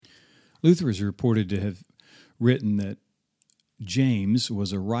Luther is reported to have written that James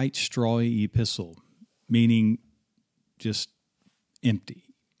was a right strawy epistle, meaning just empty.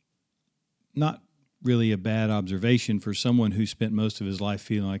 Not really a bad observation for someone who spent most of his life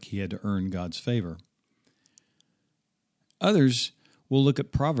feeling like he had to earn God's favor. Others will look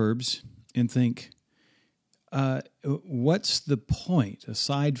at Proverbs and think, what's the point,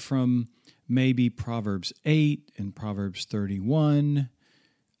 aside from maybe Proverbs 8 and Proverbs 31?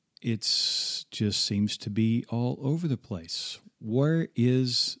 It just seems to be all over the place. Where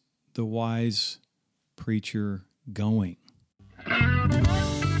is the wise preacher going?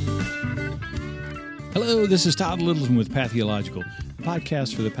 Hello, this is Todd Littleton with Pathological, a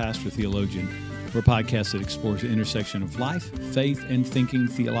podcast for the pastor theologian. We're a podcast that explores the intersection of life, faith, and thinking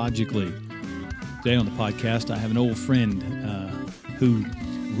theologically. Today on the podcast, I have an old friend who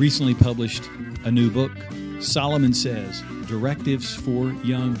recently published a new book, Solomon Says, Directives for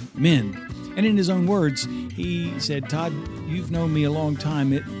Young Men. And in his own words, he said, Todd, you've known me a long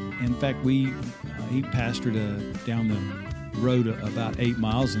time. In fact, he pastored down the road about 8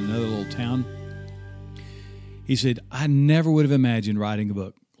 miles in another little town. He said, I never would have imagined writing a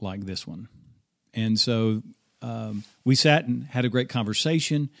book like this one. And so we sat and had a great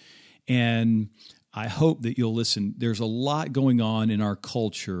conversation, and I hope that you'll listen. There's a lot going on in our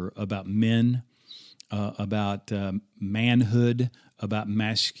culture about men, about manhood, about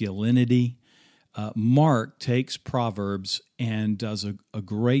masculinity. Mark takes Proverbs and does a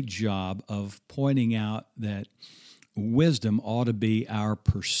great job of pointing out that wisdom ought to be our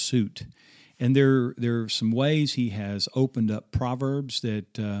pursuit. And there are some ways he has opened up Proverbs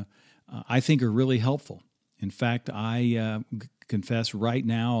that I think are really helpful. In fact, I confess right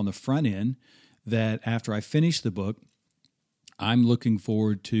now on the front end that after I finish the book, I'm looking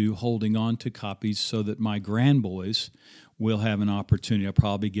forward to holding on to copies so that my grandboys will have an opportunity. I'll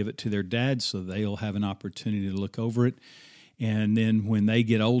probably give it to their dads so they'll have an opportunity to look over it. And then when they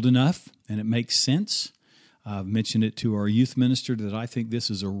get old enough and it makes sense, I've mentioned it to our youth minister that I think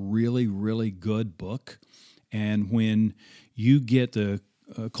this is a really, really good book. And when you get the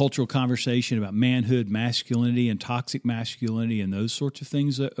cultural conversation about manhood, masculinity, and toxic masculinity and those sorts of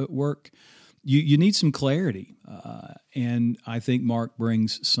things at work, you need some clarity. And I think Mark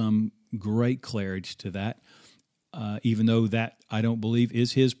brings some great clarity to that, even though that I don't believe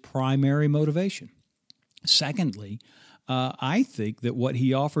is his primary motivation. Secondly, I think that what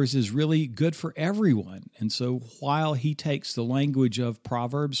he offers is really good for everyone. And so while he takes the language of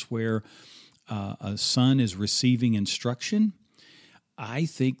Proverbs where a son is receiving instruction, I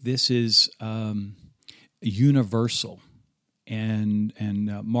think this is universal. And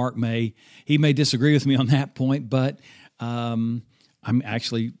Mark may disagree with me on that point, but I'm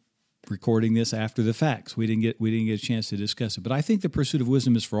actually recording this after the facts. We didn't get a chance to discuss it. But I think the pursuit of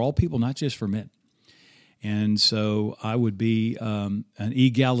wisdom is for all people, not just for men. And so I would be an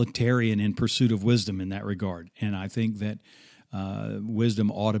egalitarian in pursuit of wisdom in that regard. And I think that wisdom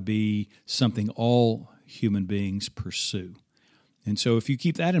ought to be something all human beings pursue. And so if you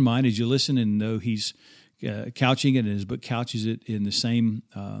keep that in mind as you listen and know he's couching it, and his book couches it in the same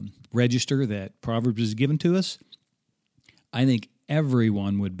register that Proverbs is given to us, I think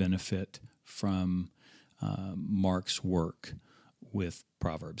everyone would benefit from Mark's work with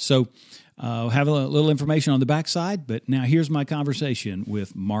Proverbs. So I'll have a little information on the backside, but now here's my conversation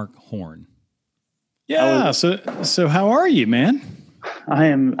with Mark Horne. Yeah, so how are you, man?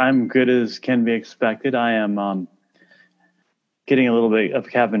 I'm good as can be expected. I am getting a little bit of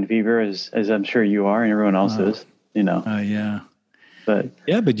cabin fever, as I'm sure you are, and everyone else is. Yeah.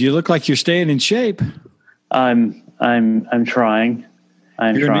 But you look like you're staying in shape. I'm trying.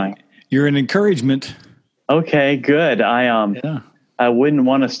 You're an encouragement. Okay, good. I wouldn't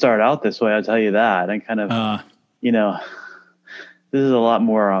want to start out this way. I'll tell you that. I kind of, this is a lot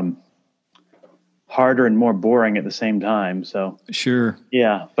more harder and more boring at the same time. So sure,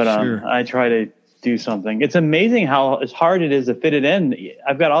 yeah. But I try to do something. It's amazing how as hard it is to fit it in.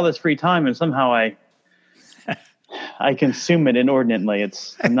 I've got all this free time, and somehow I consume it inordinately.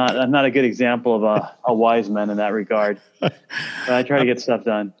 I'm not a good example of a wise man in that regard. But I try to get stuff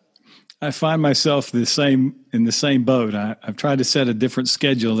done. I find myself in the same boat. I've tried to set a different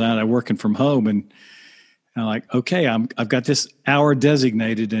schedule now. I'm working from home, and I'm like, okay, I've got this hour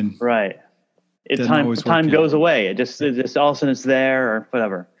designated, and right. Time goes away. It just all of a sudden it's there or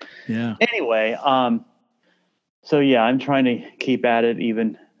whatever. Yeah. Anyway, so yeah, I'm trying to keep at it,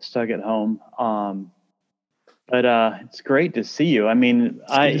 even stuck at home. But it's great to see you. I mean,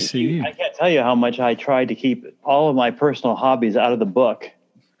 I can't tell you how much I tried to keep all of my personal hobbies out of the book.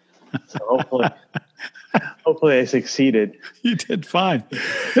 So Hopefully I succeeded. You did fine.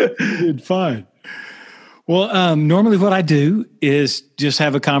 You did fine. Well, normally what I do is just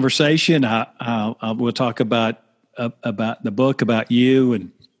have a conversation. We'll talk about the book, about you,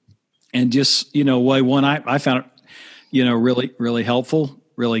 and just, way one, I found it, really, really helpful,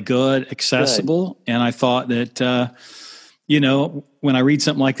 really good, accessible. Good. And I thought that, when I read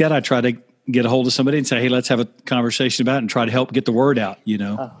something like that, I try to get a hold of somebody and say, hey, let's have a conversation about it and try to help get the word out,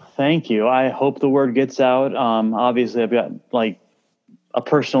 Thank you. I hope the word gets out. Obviously I've got a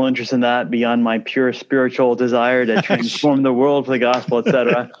personal interest in that beyond my pure spiritual desire to transform the world for the gospel, et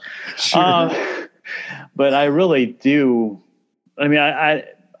cetera. Sure. But I really do. I mean, I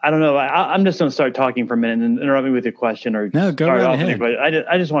don't know. I'm just going to start talking for a minute and interrupt me with a question or no, go right ahead. But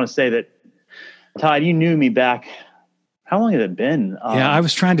I just want to say that, Todd, you knew me back. How long had it been? I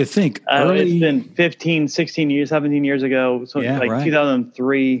was trying to think. It's been 15, 16 years, 17 years ago. So right.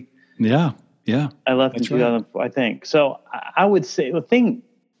 2003. Yeah. I left in 2004, I think. So I would say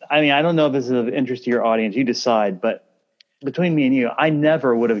I don't know if this is of interest to your audience. You decide. But between me and you, I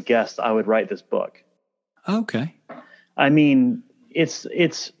never would have guessed I would write this book. Okay. I mean, it's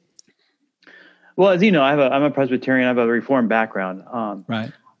well, as you know, I'm a Presbyterian. I have a Reformed background.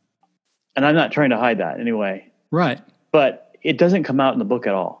 Right. And I'm not trying to hide that anyway. Right. But it doesn't come out in the book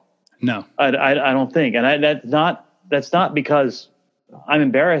at all. No, I don't think. And that's not because I'm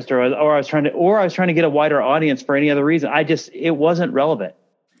embarrassed or I was trying to get a wider audience for any other reason. It wasn't relevant.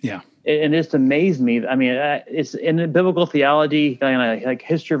 Yeah. And it just amazed me. I mean, it's in the biblical theology, like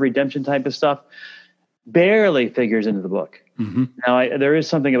history of redemption type of stuff, barely figures into the book. Mm-hmm. Now, there is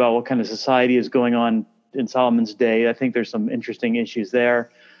something about what kind of society is going on in Solomon's day. I think there's some interesting issues there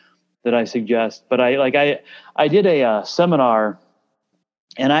that I suggest. But I did a seminar,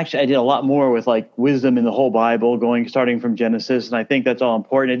 and actually I did a lot more with wisdom in the whole Bible, starting from Genesis, and I think that's all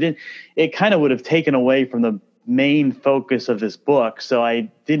important. It kind of would have taken away from the main focus of this book, so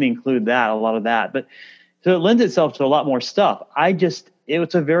I didn't include a lot of that. But so it lends itself to a lot more stuff. It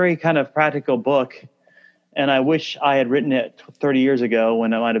was a very kind of practical book, and I wish I had written it 30 years ago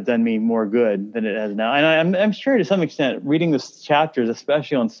when it might have done me more good than it has now. And I'm sure to some extent, reading the chapters,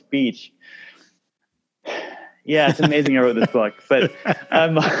 especially on speech, yeah, it's amazing I wrote this book. But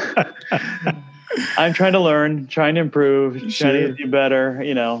I'm trying to learn, trying to improve, trying to do better.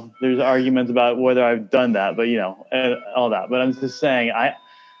 There's arguments about whether I've done that, but all that. But I'm just saying,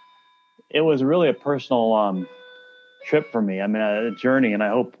 it was really a personal trip for me. I mean, a journey, and I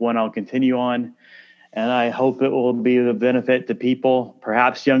hope one I'll continue on. And I hope it will be of benefit to people,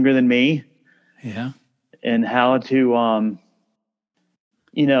 perhaps younger than me. Yeah. And how to,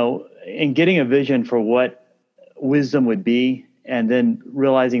 in getting a vision for what wisdom would be, and then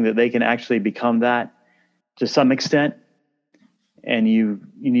realizing that they can actually become that to some extent. And you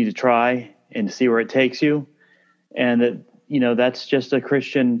need to try and see where it takes you. And that, that's just a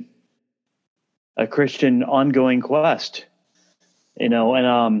Christian ongoing quest,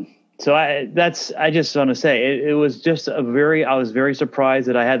 so I just want to say it was just I was very surprised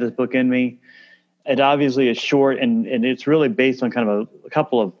that I had this book in me. It obviously is short and it's really based on kind of a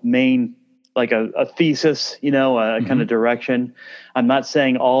couple of main, like a thesis, mm-hmm. kind of direction. I'm not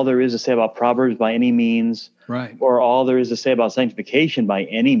saying all there is to say about Proverbs by any means, right? Or all there is to say about sanctification by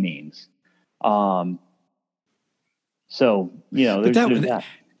any means. So, there's that.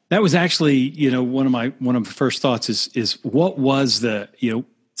 That was actually, one of my first thoughts is what was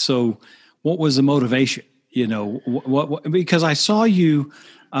so what was the motivation? What because I saw you.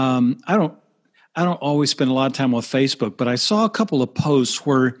 I don't always spend a lot of time on Facebook, but I saw a couple of posts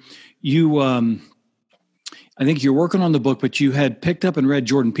where you. I think you're working on the book, but you had picked up and read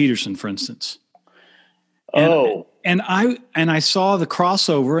Jordan Peterson, for instance. And I saw the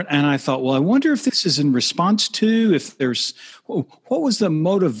crossover, and I thought, well, I wonder if this is in response to, if there's, what was the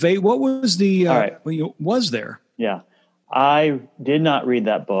motivate? What was the was there? Yeah. I did not read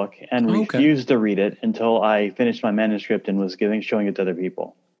that book and refused to read it until I finished my manuscript and was showing it to other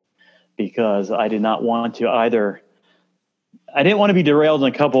people, because I did not want to I didn't want to be derailed in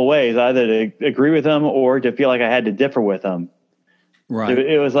a couple of ways, either to agree with them or to feel like I had to differ with them. Right.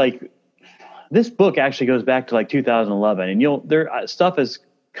 It was this book actually goes back to 2011, and stuff has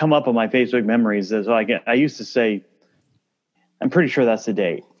come up on my Facebook memories. So I used to say, I'm pretty sure that's the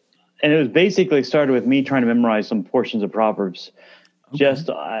date. And it was basically started with me trying to memorize some portions of Proverbs.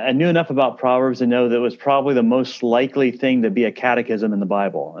 Okay. I knew enough about Proverbs to know that it was probably the most likely thing to be a catechism in the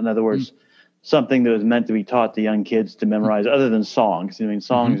Bible. In other words, something that was meant to be taught to young kids to memorize, other than songs. I mean,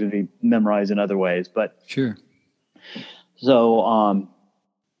 songs would be memorized in other ways, but sure. So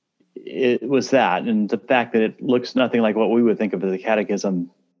it was that, and the fact that it looks nothing like what we would think of as a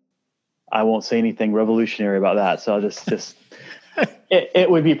catechism. I won't say anything revolutionary about that. So I'll just it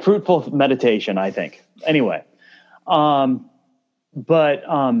would be fruitful meditation, I think. Anyway, but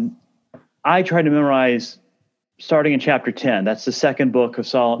I tried to memorize starting in chapter 10. That's the second book of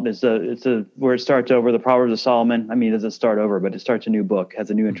Solomon. It's where it starts over, the Proverbs of Solomon. I mean, it doesn't start over, but it starts a new book, has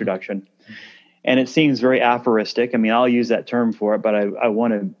a new introduction. And it seems very aphoristic. I mean, I'll use that term for it, but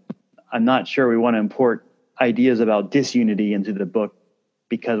I'm not sure we want to import ideas about disunity into the book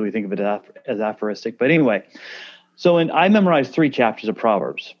because we think of it as aphoristic. But anyway, so I memorized 3 chapters of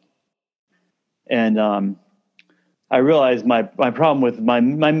Proverbs. And I realized my problem with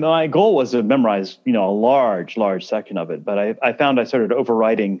my goal was to memorize, a large section of it. But I found I started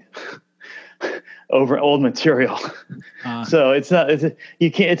overwriting over old material. So it's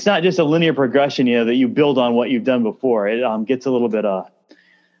not just a linear progression, that you build on what you've done before. It gets a little bit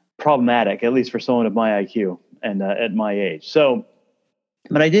problematic, at least for someone of my IQ and at my age. So,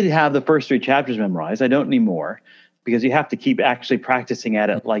 but I did have the first 3 chapters memorized. I don't need more because you have to keep actually practicing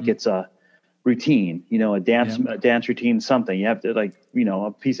at it like it's a routine, a dance routine, something. You have to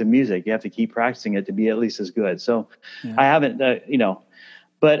a piece of music. You have to keep practicing it to be at least as good. So I haven't,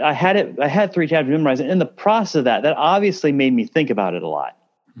 but I had 3 chapters memorized. And in the process of that obviously made me think about it a lot.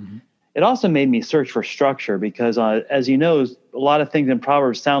 Mm-hmm. It also made me search for structure because, as you know, a lot of things in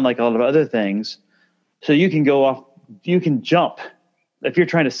Proverbs sound like a lot of other things. So you can jump. If you're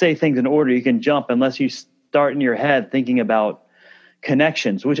trying to say things in order, you can jump unless you start in your head thinking about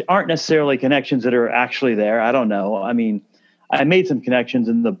connections, which aren't necessarily connections that are actually there. I don't know. I mean, I made some connections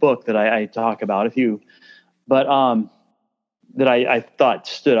in the book that I talk about, but that I thought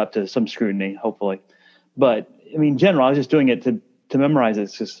stood up to some scrutiny, hopefully. But I mean, in general, I was just doing it to memorize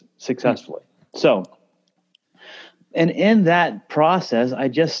it successfully. So, and in that process, I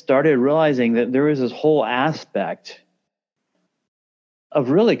just started realizing that there was this whole aspect of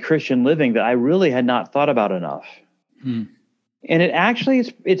really Christian living that I really had not thought about enough. Hmm. And it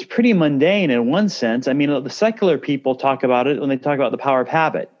actually, it's pretty mundane in one sense. I mean, the secular people talk about it when they talk about the power of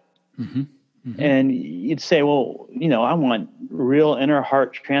habit. Mm-hmm. Mm-hmm. And you'd say, well, I want real inner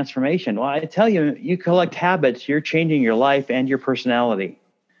heart transformation. Well, I tell you, you collect habits, you're changing your life and your personality.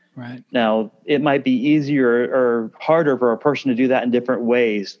 Right. Now, it might be easier or harder for a person to do that in different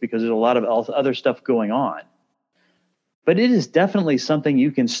ways because there's a lot of other stuff going on. But it is definitely something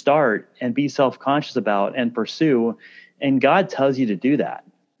you can start and be self-conscious about and pursue. And God tells you to do that.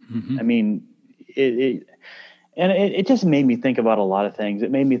 Mm-hmm. I mean, it just made me think about a lot of things.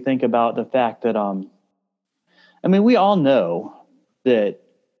 It made me think about the fact that, we all know that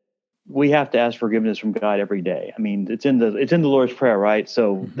we have to ask forgiveness from God every day. I mean, it's in the Lord's Prayer, right?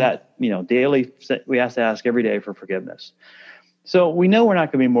 So mm-hmm. that, daily, we have to ask every day for forgiveness. So we know we're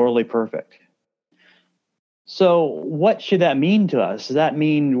not going to be morally perfect. So what should that mean to us? Does that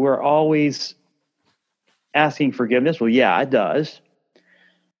mean we're always asking forgiveness? Well, yeah, it does.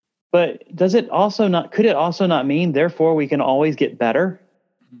 But could it also not mean, therefore, we can always get better?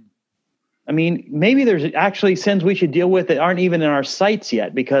 I mean, maybe there's actually sins we should deal with that aren't even in our sights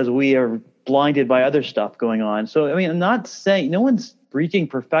yet because we are blinded by other stuff going on. So, I mean, I'm not saying no one's reaching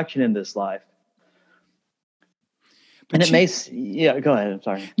perfection in this life. But go ahead. I'm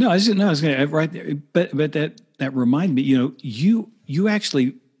sorry. No, I was going to right there. But that reminded me, you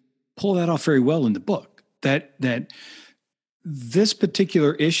actually pull that off very well in the book. That this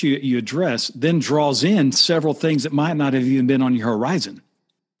particular issue that you address then draws in several things that might not have even been on your horizon.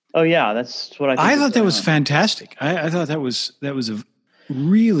 Oh yeah, that's what I thought that was fantastic. I thought that was a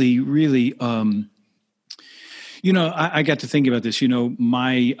really, really, I got to think about this.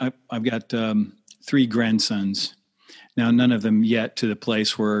 I've got 3 grandsons. Now, none of them yet to the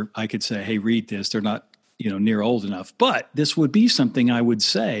place where I could say, hey, read this. They're not, near old enough. But this would be something I would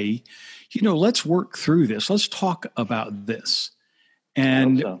say, let's work through this. Let's talk about this.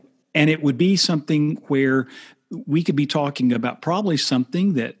 And it would be something where we could be talking about probably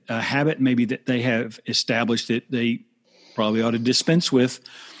something that a habit maybe that they have established that they probably ought to dispense with.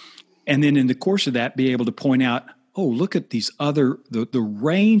 And then in the course of that, be able to point out, oh, look at these the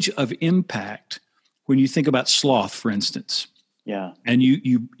range of impact when you think about sloth, for instance. Yeah. And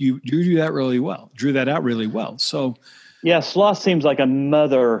you drew that out really well. So yeah, sloth seems like a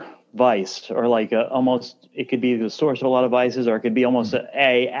mother vice, or like almost, it could be the source of a lot of vices, or it could be almost mm-hmm.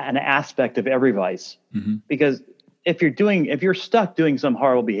 an aspect of every vice. Mm-hmm. Because if you're stuck doing some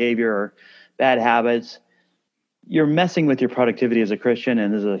horrible behavior or bad habits, you're messing with your productivity as a Christian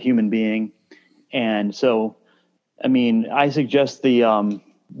and as a human being. And so, I mean, I suggest the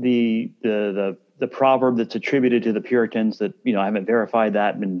the proverb that's attributed to the Puritans that, I haven't verified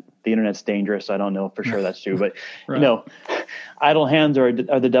that, and the internet's dangerous, so I don't know for sure that's true, but right. Idle hands are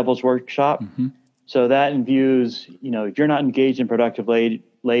the devil's workshop. Mm-hmm. So that imbues, if you're not engaged in productive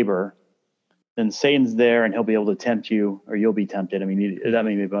labor, then Satan's there and he'll be able to tempt you, or you'll be tempted. I mean, that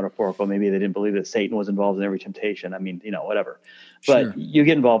may be metaphorical. Maybe they didn't believe that Satan was involved in every temptation. I mean, whatever. But Sure. you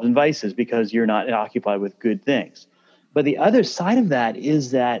get involved in vices because you're not occupied with good things. But the other side of that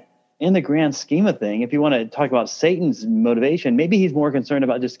is that in the grand scheme of things, if you want to talk about Satan's motivation, maybe he's more concerned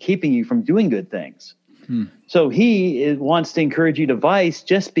about just keeping you from doing good things. So he wants to encourage you to vice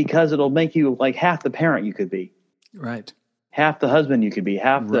just because it'll make you like half the parent you could be. Right. Half the husband you could be,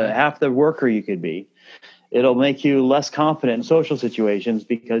 half the worker you could be. It'll make you less confident in social situations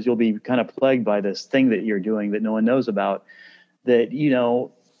because you'll be kind of plagued by this thing that you're doing that no one knows about, that, you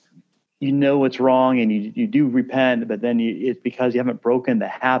know what's wrong and you do repent, but then it's because you haven't broken the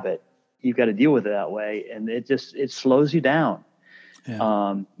habit. You've got to deal with it that way. And it slows you down.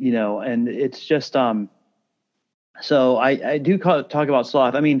 Yeah. And it's just, so I do talk about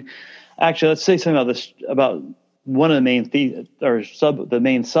sloth. I mean, actually, let's say something about this, about one of the main the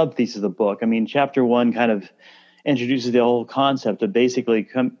main sub thesis of the book. I mean, chapter 1 kind of introduces the whole concept of basically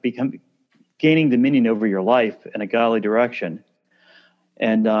gaining dominion over your life in a godly direction.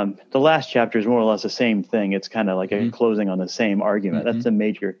 And the last chapter is more or less the same thing. It's kind of like a closing on the same argument. That's a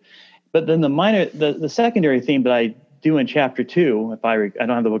major. But then the secondary theme that I do in chapter 2, I don't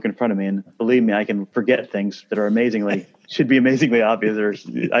have the book in front of me, and believe me, I can forget things that are should be amazingly obvious, or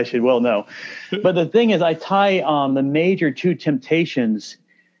I should well know. But the thing is, I tie the major 2 temptations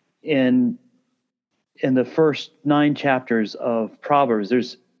in the first 9 chapters of Proverbs.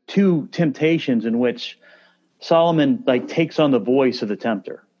 There's 2 temptations in which Solomon takes on the voice of the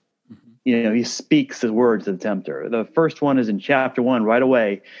tempter. He speaks the words of the tempter. The first one is in chapter 1 right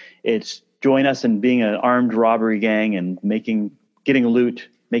away. It's join us in being an armed robbery gang and getting loot,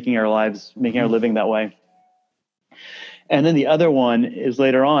 making our living that way. And then the other one is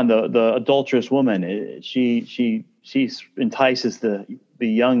later on, the adulterous woman. She entices the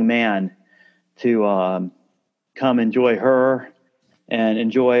young man to come enjoy her and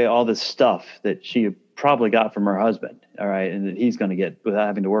enjoy all this stuff that she probably got from her husband. All right. And that he's going to get without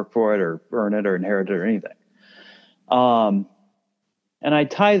having to work for it or earn it or inherit it or anything. And I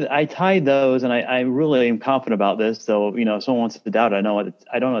tie those, and I really am confident about this. So, if someone wants to doubt it, I don't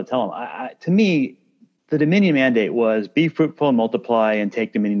know what to tell them. To me, the dominion mandate was be fruitful and multiply and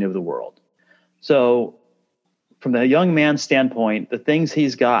take dominion of the world. So from the young man's standpoint, the things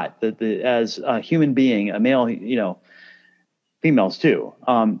he's got as a human being, a male, females too,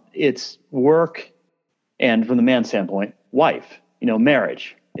 it's work. And from the man's standpoint, wife,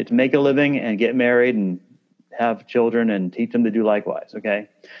 marriage. It's make a living and get married and have children and teach them to do likewise. Okay.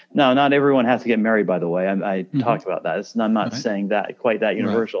 Now, not everyone has to get married, by the way. I talked about that. I'm not saying that quite that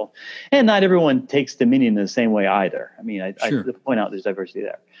universal. Right. And not everyone takes dominion in the same way either. I mean, I point out there's diversity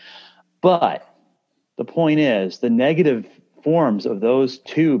there. But the point is, the negative forms of those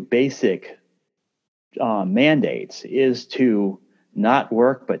 2 basic mandates is to not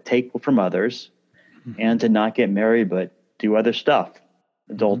work but take from others, and to not get married but do other stuff.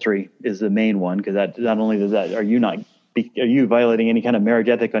 Adultery is the main one, because that not only does that are you violating any kind of marriage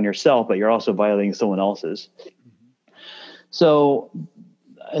ethic on yourself, but you're also violating someone else's. So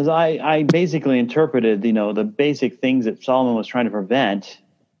as I basically interpreted, the basic things that Solomon was trying to prevent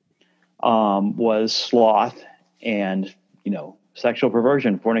was sloth and sexual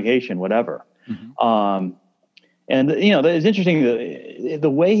perversion, fornication, whatever. And it's interesting the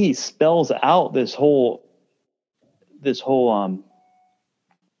way he spells out this whole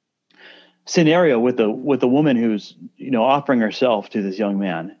scenario with the woman who's offering herself to this young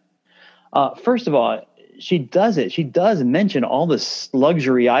man. First of all, she does mention all the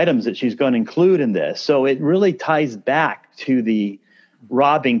luxury items that she's going to include in this, so it really ties back to the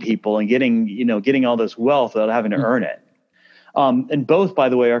robbing people and getting all this wealth without having to earn it. And both, by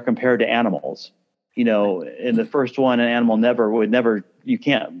the way, are compared to animals. In the first one, an animal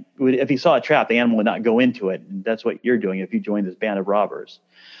if he saw a trap, the animal would not go into it. And that's what you're doing if you join this band of robbers.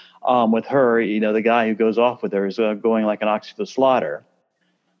 With her, the guy who goes off with her is going like an ox to the slaughter.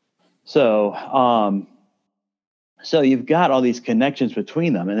 So you've got all these connections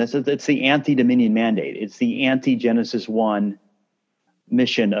between them, and it's the anti-dominion mandate. It's the anti-Genesis 1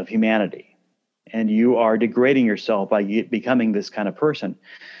 mission of humanity, and you are degrading yourself by becoming this kind of person.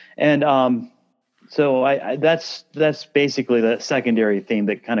 And so that's basically the secondary theme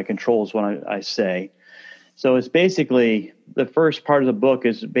that kind of controls what I say. So it's basically the first part of the book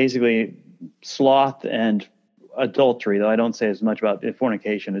is basically sloth and adultery, though I don't say as much about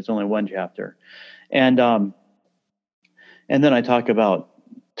fornication. It's only one chapter. And then I talk about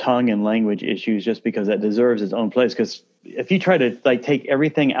tongue and language issues just because that deserves its own place. Because if you try to like take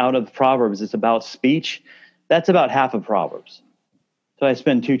everything out of Proverbs, it's about speech. That's about half of Proverbs. So I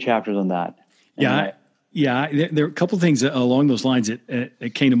spend 2 chapters on that. Yeah. There are a couple of things along those lines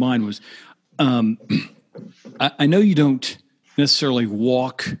that came to mind was, I know you don't necessarily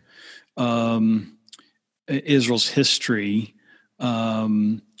walk Israel's history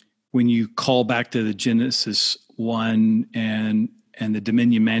when you call back to the Genesis 1 and the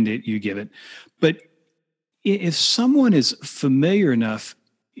dominion mandate you give it. But if someone is familiar enough,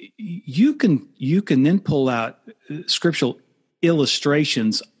 you can then pull out scriptural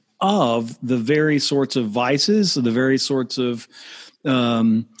illustrations of the very sorts of vices, the very sorts of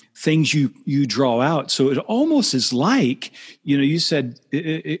things you draw out. So it almost is like, you said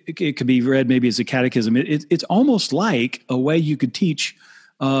it could be read maybe as a catechism. It's almost like a way you could teach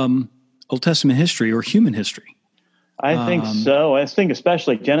Old Testament history or human history. I think so. I think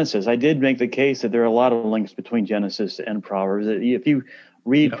especially Genesis. I did make the case that there are a lot of links between Genesis and Proverbs. If you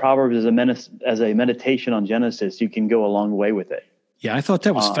read Proverbs as a meditation on Genesis, you can go a long way with it. Yeah, I thought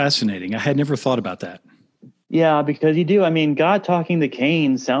that was fascinating. I had never thought about that. Yeah, because you do. I mean, God talking to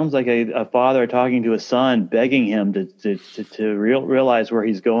Cain sounds like a father talking to a son, begging him to realize where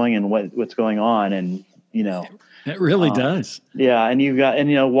he's going and what's going on, and it really does. Yeah, and you've got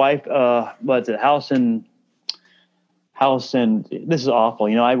wife. What's it? House and this is awful.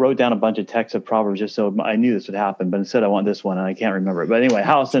 I wrote down a bunch of texts of Proverbs just so I knew this would happen, but instead I want this one and I can't remember it. But anyway,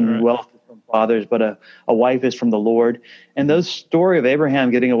 house and wealth is from fathers, but a wife is from the Lord. And the story of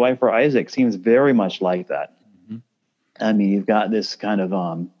Abraham getting a wife for Isaac seems very much like that. Mm-hmm. I mean, you've got this kind of,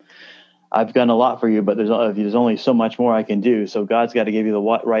 I've done a lot for you, but there's only so much more I can do. So God's got to give you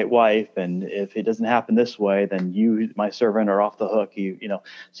the right wife. And if it doesn't happen this way, then you, my servant, are off the hook.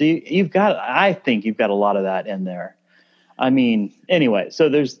 So I think you've got a lot of that in there. I mean, anyway, so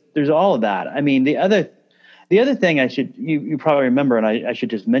there's all of that. I mean, the other thing you probably remember, and I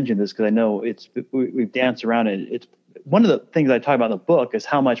should just mention this because I know we've danced around it. It's one of the things I talk about in the book is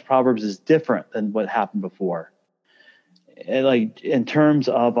how much Proverbs is different than what happened before. Like in terms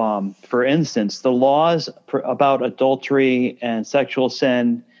of, for instance, the laws about adultery and sexual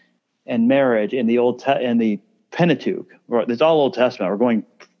sin and marriage in the Pentateuch, or it's all Old Testament. We're going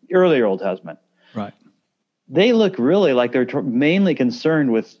earlier Old Testament, right? They look really like they're mainly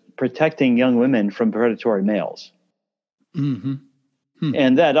concerned with protecting young women from predatory males. Mm-hmm.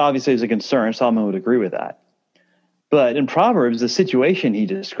 And that obviously is a concern. Solomon would agree with that. But in Proverbs, the situation he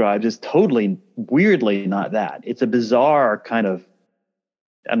describes is totally weirdly not that. It's a bizarre kind of,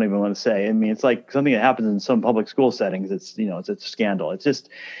 I don't even want to say. I mean, it's like something that happens in some public school settings. It's a scandal.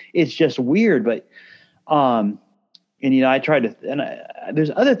 It's just weird. But, I tried to,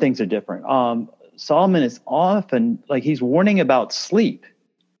 there's other things that are different. Solomon is often like he's warning about sleep.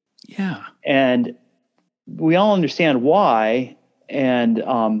 Yeah. And we all understand why. And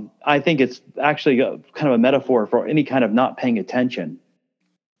I think it's actually kind of a metaphor for any kind of not paying attention,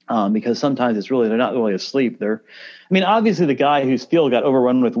 because sometimes they're not really asleep. Obviously the guy whose field got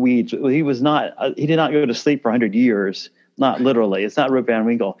overrun with weeds, he did not go to sleep for 100 years. Not literally. It's not Rip Van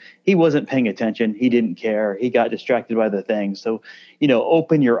Winkle. He wasn't paying attention. He didn't care. He got distracted by the things. So,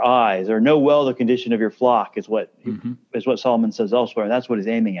 open your eyes, or know well the condition of your flock is what Solomon says elsewhere. And that's what he's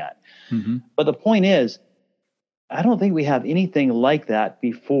aiming at. Mm-hmm. But the point is, I don't think we have anything like that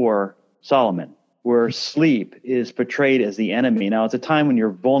before Solomon, where sleep is portrayed as the enemy. Now, it's a time when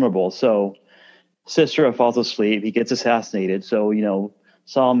you're vulnerable. So Sisera falls asleep. He gets assassinated. So,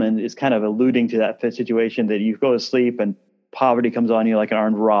 Solomon is kind of alluding to that situation that you go to sleep and poverty comes on you like an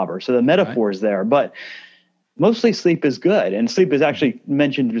armed robber. So the metaphor is there, but mostly sleep is good. And sleep is actually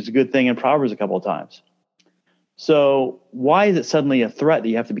mentioned as a good thing in Proverbs a couple of times. So why is it suddenly a threat that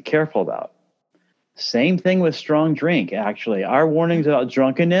you have to be careful about? Same thing with strong drink, actually. Our warnings about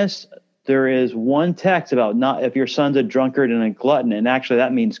drunkenness, there is one text about not if your son's a drunkard and a glutton, and actually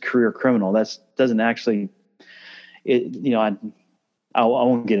that means career criminal. That doesn't actually, I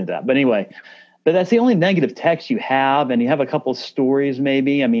won't get into that. But anyway, that's the only negative text you have. And you have a couple of stories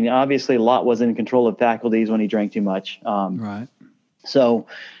maybe. I mean, obviously Lot wasn't in control of faculties when he drank too much. Right. So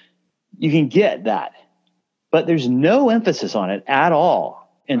you can get that. But there's no emphasis on it at all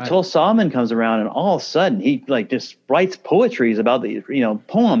until Solomon comes around, and all of a sudden he just writes poems about the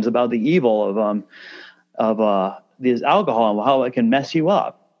evil of this alcohol and how it can mess you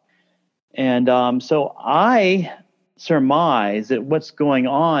up. And so I surmise that what's going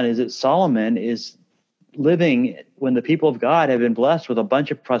on is that Solomon is living when the people of God have been blessed with a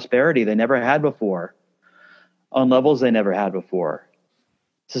bunch of prosperity they never had before. on levels they never had before.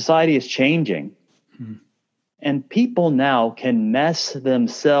 Society is changing. And people now can mess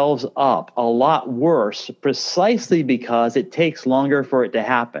themselves up a lot worse precisely because it takes longer for it to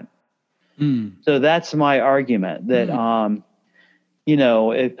happen. So that's my argument that, I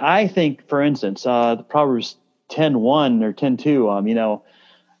think, for instance, the Proverbs 10:1 or 10:2,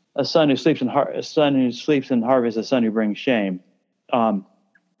 a son who sleeps in harvest, a son who brings shame.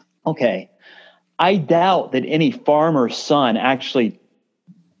 Okay. I doubt that any farmer's son actually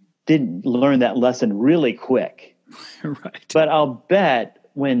didn't learn that lesson really quick. Right. But I'll bet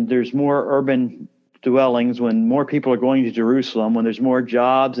when there's more urban dwellings, when more people are going to Jerusalem, when there's more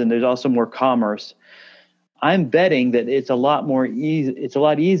jobs and there's also more commerce, I'm betting that it's a lot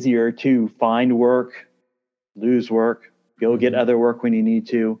easier to find work, lose work, go get other work when you need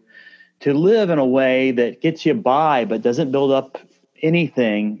to live in a way that gets you by but doesn't build up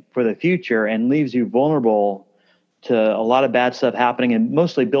anything for the future and leaves you vulnerable to a lot of bad stuff happening, and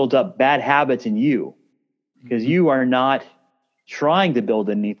mostly builds up bad habits in you because you are not trying to build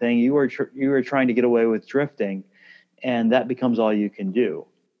anything. You are trying to get away with drifting, and that becomes all you can do.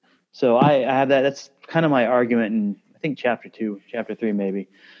 So I have that. That's kind of my argument in, I think, chapter 3, maybe,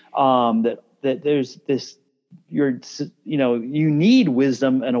 that there's this, you need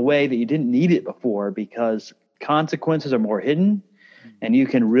wisdom in a way that you didn't need it before because consequences are more hidden and you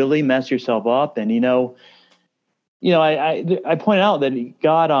can really mess yourself up. And, I pointed out that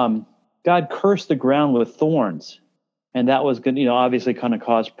God cursed the ground with thorns, and that was good, obviously kind of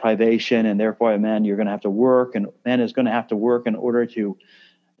cause privation, and therefore, man, you're going to have to work, and man is going to have to work in order to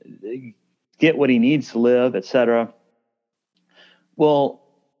get what he needs to live, etc. Well,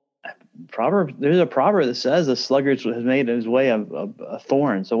 there's a proverb that says the sluggard has made his way of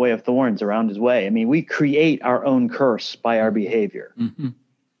thorns, a way of thorns around his way. I mean, we create our own curse by our behavior,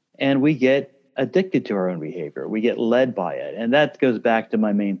 and we get addicted to our own behavior. We get led by it. And that goes back to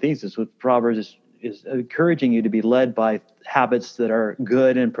my main thesis with Proverbs is encouraging you to be led by habits that are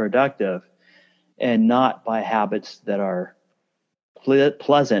good and productive and not by habits that are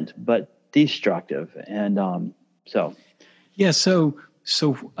pleasant but destructive. And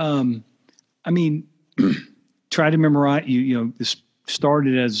try to memorize, this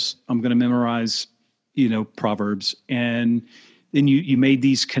started as I'm going to memorize, Proverbs, and then you made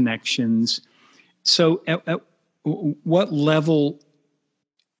these connections. So at what level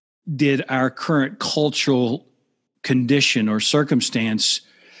did our current cultural condition or circumstance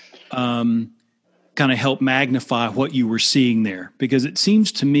kind of help magnify what you were seeing there? Because it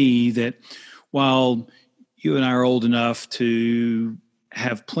seems to me that while you and I are old enough to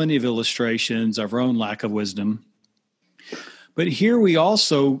have plenty of illustrations of our own lack of wisdom, but here we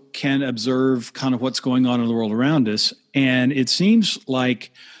also can observe kind of what's going on in the world around us. And it seems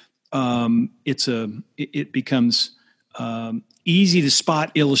like it becomes easy to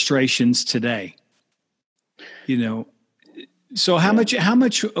spot illustrations today. So how much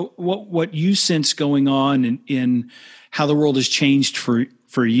what you sense going on in how the world has changed for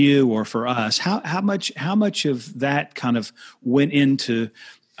you or for us? How much of that kind of went into,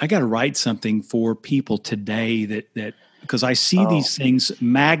 I got to write something for people today that because I see these things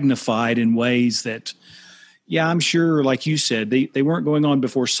magnified in ways that, yeah, I'm sure, like you said, they weren't going on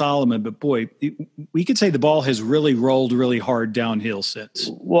before Solomon, but boy, we could say the ball has really rolled really hard downhill since.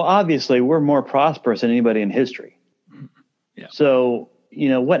 Well, obviously, we're more prosperous than anybody in history. Yeah. So,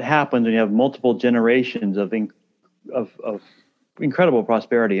 what happens when you have multiple generations of incredible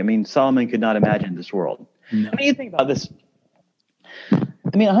prosperity? I mean, Solomon could not imagine this world. No. I mean, you think about this.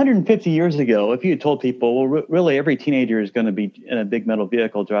 150 years ago, if you had told people, well, really, every teenager is going to be in a big metal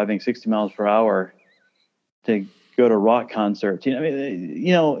vehicle driving 60 miles per hour to go to rock concerts,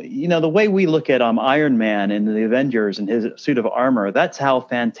 the way we look at Iron Man and the Avengers and his suit of armor, that's how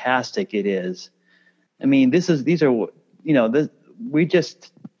fantastic it is. I mean, and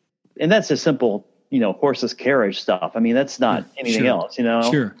that's just simple, horseless carriage stuff. I mean, that's not anything else,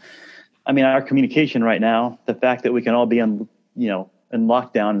 Sure. I mean, our communication right now, the fact that we can all be in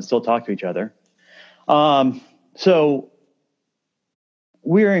lockdown and still talk to each other. So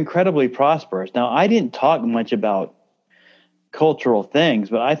we're incredibly prosperous. Now, I didn't talk much about cultural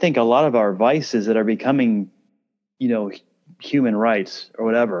things, but I think a lot of our vices that are becoming, human rights or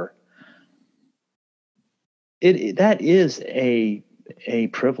whatever, that is a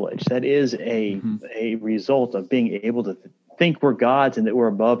privilege. That is a result of being able to think we're gods and that we're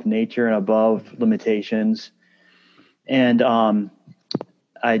above nature and above limitations. And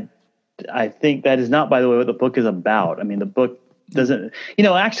I think that is not, by the way, what the book is about. I mean, the book doesn't,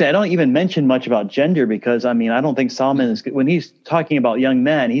 actually, I don't even mention much about gender because, I don't think Solomon is, when he's talking about young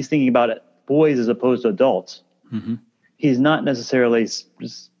men, he's thinking about boys as opposed to adults. Mm-hmm. He's not necessarily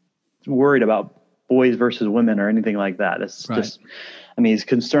just worried about boys versus women or anything like that. It's Right. just, I mean, he's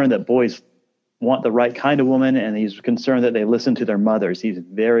concerned that boys want the right kind of woman, and he's concerned that they listen to their mothers. He's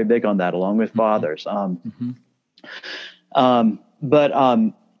very big on that, along with fathers. But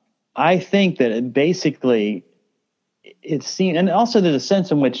I think that it seems, and also there's a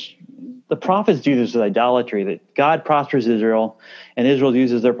sense in which the prophets do this with idolatry, that God prospers Israel and Israel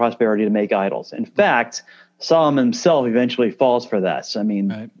uses their prosperity to make idols. In fact, Solomon himself eventually falls for this. I mean,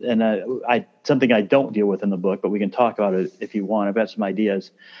 Right. and something I don't deal with in the book, but we can talk about it if you want. I've got some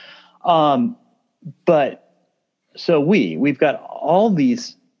ideas. But so we've got all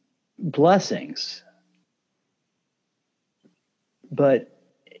these blessings, but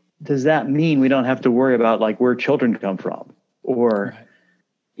does that mean we don't have to worry about like where children come from, or, Right.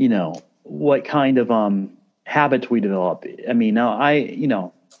 you know, what kind of habits we develop? I mean, now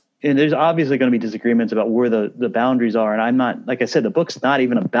and there's obviously going to be disagreements about where the boundaries are. And I'm not, like I said, the book's not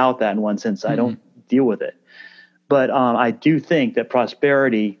even about that in one sense. I don't deal with it. But I do think that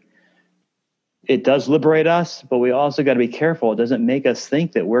prosperity, it does liberate us, but we also got to be careful. It doesn't make us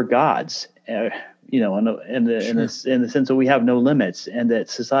think that we're gods, in the sense that we have no limits and that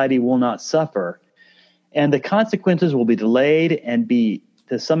society will not suffer. And the consequences will be delayed and be,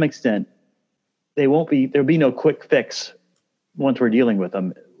 to some extent, there'll be no quick fix once we're dealing with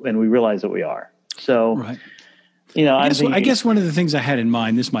them and we realize that we are. So, Right. I guess one of the things I had in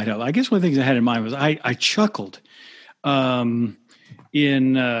mind, this might help. I guess one of the things I had in mind was I chuckled let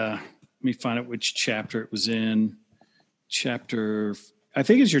me find out which chapter it was in. I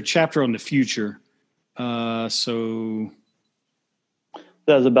think it's your chapter on the future. So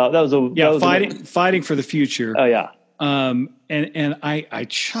fighting for the future. Oh yeah. And I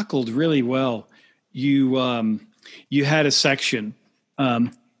chuckled really well. You had a section,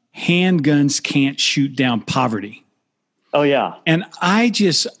 handguns can't shoot down poverty. Oh yeah. And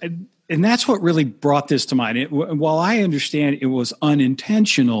and that's what really brought this to mind. While I understand it was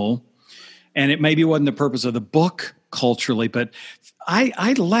unintentional and it maybe wasn't the purpose of the book culturally, but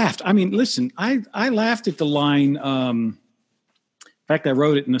I laughed. I mean, listen, I laughed at the line. In fact, I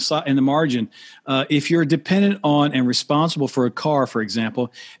wrote it in the margin. If you're dependent on and responsible for a car, for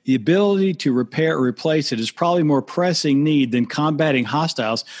example, the ability to repair or replace it is probably more pressing need than combating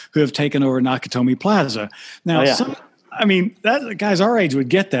hostiles who have taken over Nakatomi Plaza. Now, that guys our age would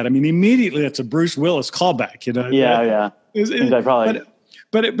get that. I mean, immediately that's a Bruce Willis callback. Yeah.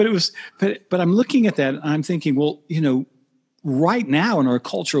 But I'm looking at that and I'm thinking, well, right now in our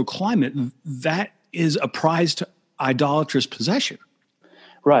cultural climate, that is a prized idolatrous possession.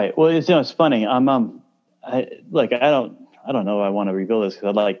 Right. Well, it's funny. I don't know if I want to reveal this because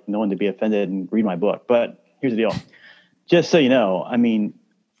I'd like no one to be offended and read my book. But here's the deal. Just so you know, I mean,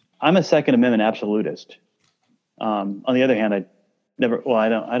 I'm a Second Amendment absolutist. On the other hand, I don't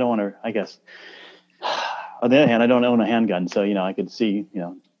want to, I guess. On the other hand, I don't own a handgun. So, I could see,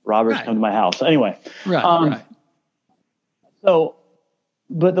 robbers come to my house. Anyway. Right. So,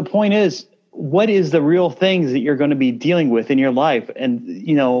 but the point is, what is the real things that you're going to be dealing with in your life? And,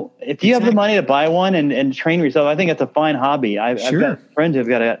 if you have the money to buy one and train yourself, I think that's a fine hobby. I've got friends who've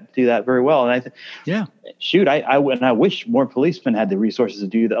got to do that very well. And I wish more policemen had the resources to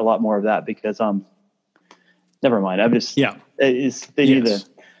do a lot more of that because, never mind. I'm just, need to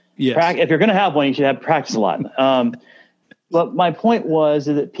if you're going to have one, you should have practice a lot. But my point was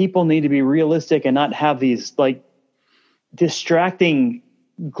that people need to be realistic and not have these like distracting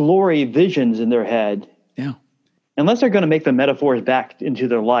glory visions in their head. Yeah. Unless they're going to make the metaphors back into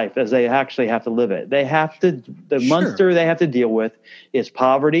their life as they actually have to live it. The monster they have to deal with is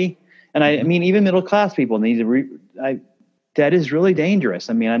poverty. And I mean, even middle class people need to that is really dangerous.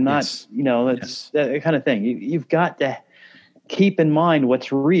 I mean, I'm not, that's that kind of thing. You've got to keep in mind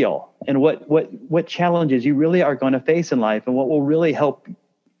what's real and what challenges you really are going to face in life and what will really help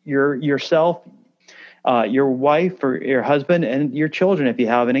yourself, your wife or your husband and your children, if you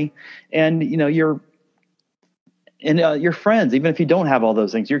have any, and, your friends, even if you don't have all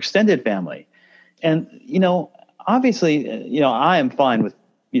those things, your extended family. And, obviously, I am fine with,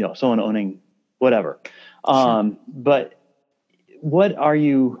 someone owning whatever. But what are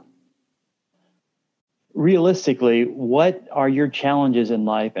you realistically, what are your challenges in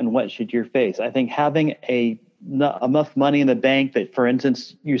life and what should you face? I think having enough money in the bank that, for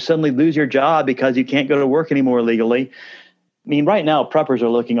instance, you suddenly lose your job because you can't go to work anymore legally. I mean, right now, preppers are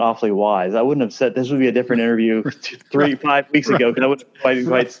looking awfully wise. I wouldn't have said this would be a different interview 5 weeks ago because I wouldn't have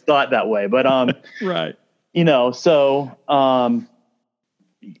quite thought that way. But, right.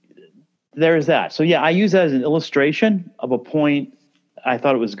 There's that. So, yeah, I use that as an illustration of a point. I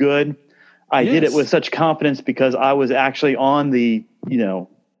thought it was good. I did it with such confidence because I was actually on the, go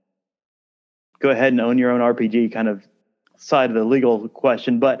ahead and own your own RPG kind of side of the legal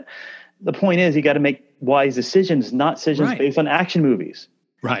question. But the point is, you got to make wise decisions, not decisions based on action movies.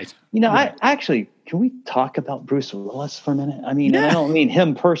 Right. I actually, can we talk about Bruce Willis for a minute? I mean, and I don't mean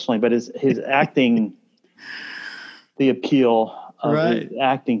him personally, but his acting, the appeal of his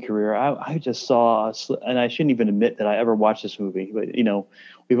acting career. I just saw, and I shouldn't even admit that I ever watched this movie, but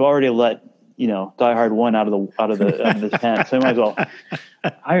we've already let Die Hard 1 out of the tent, so I might as well.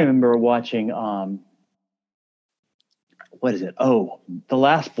 I remember watching what is it? Oh, The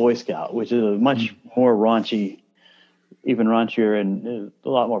Last Boy Scout, which is a much more raunchy, even raunchier, and a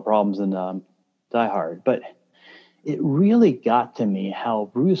lot more problems than Die Hard. But it really got to me how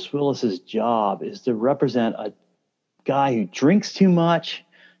Bruce Willis's job is to represent a guy who drinks too much,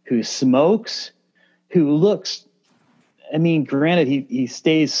 who smokes, who looks, I mean, granted, he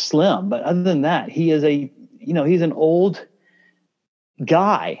stays slim, but other than that, he is he's an old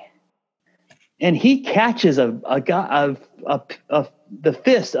guy. And he catches a guy the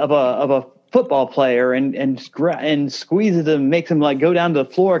fist of a football player and squeezes him, makes him like go down to the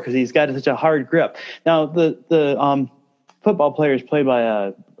floor because he's got such a hard grip. Now the football player is played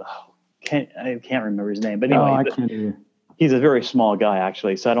by I can't remember his name, but anyway, I can't either. He's a very small guy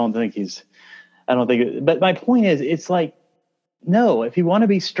actually, so I don't think. But my point is, it's like, no, if you want to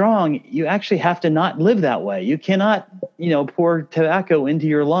be strong, you actually have to not live that way. You cannot, pour tobacco into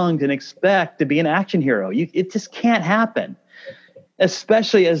your lungs and expect to be an action hero. It just can't happen,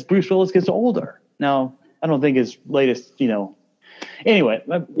 especially as Bruce Willis gets older. Now, I don't think his latest, Anyway,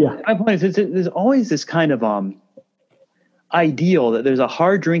 my point is, there's always this kind of ideal that there's a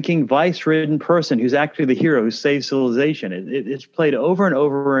hard-drinking, vice-ridden person who's actually the hero who saves civilization. It's played over and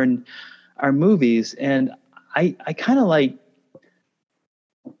over in our movies, and I kind of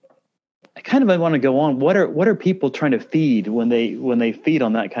want to go on. What are people trying to feed when they feed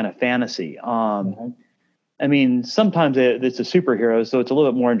on that kind of fantasy? I mean, sometimes it's a superhero, so it's a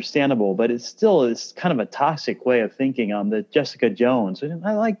little bit more understandable, but it's kind of a toxic way of thinking. The Jessica Jones, and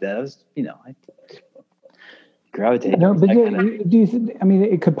I like that. I gravitate. No, but do you think? I mean,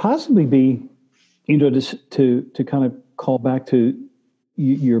 it could possibly be, just to kind of call back to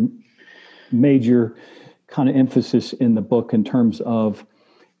your major kind of emphasis in the book in terms of,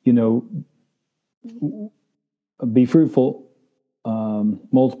 be fruitful,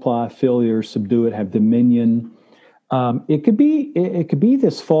 multiply, fill your, subdue it, have dominion. It could be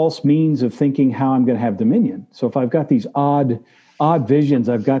this false means of thinking how I'm going to have dominion. So if I've got these odd visions,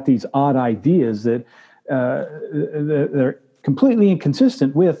 I've got these odd ideas that they're completely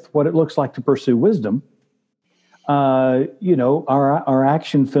inconsistent with what it looks like to pursue wisdom. Our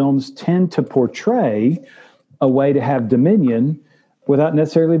action films tend to portray a way to have dominion without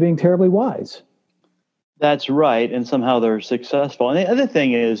necessarily being terribly wise. That's right, and somehow they're successful. And the other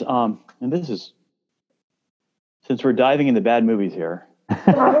thing is, and this is, since we're diving into bad movies here,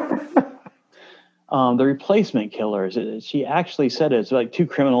 the replacement killers. She actually said it's like two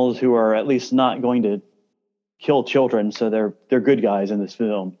criminals who are at least not going to kill children, so they're good guys in this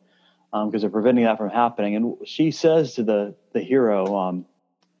film because they're preventing that from happening. And she says to the hero,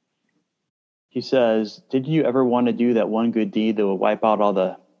 she says, "Did you ever want to do that one good deed that would wipe out all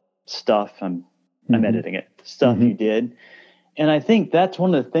the stuff?" I'm editing it. Stuff you did. And I think that's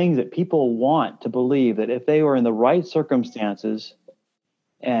one of the things that people want to believe, that if they were in the right circumstances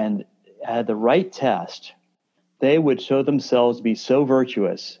and had the right test, they would show themselves to be so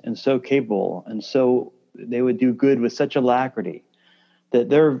virtuous and so capable, and so they would do good with such alacrity that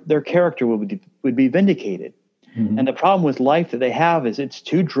their character would be vindicated. And the problem with life that they have is it's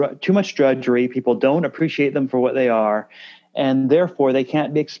too much drudgery. People don't appreciate them for what they are, and therefore they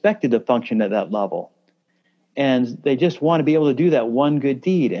can't be expected to function at that level. And they just want to be able to do that one good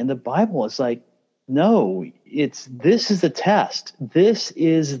deed. And the Bible is like, no, this is the test. This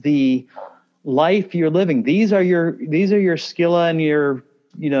is the life you're living. These are your Scylla and your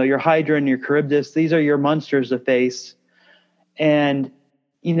Hydra and your Charybdis. These are your monsters to face. And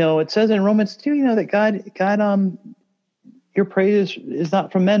it says in Romans 2, that God, your praise is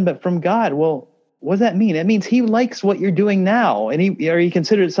not from men, but from God. Well, what does that mean? It means he likes what you're doing now. And he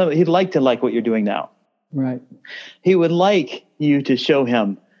considers something, he'd like to like what you're doing now. Right. He would like you to show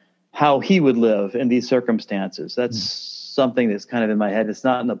him how he would live in these circumstances. That's something that's kind of in my head. It's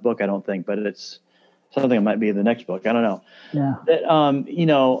not in the book, I don't think, but it's something that might be in the next book. I don't know. Yeah.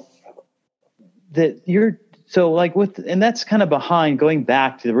 That, that you're, so like and that's kind of behind, going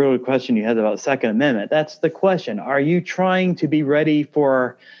back to the real question you had about the Second Amendment. That's the question. Are you trying to be ready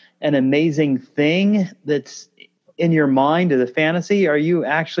for an amazing thing that's in your mind is a fantasy? Are you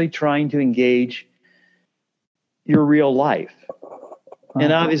actually trying to engage your real life?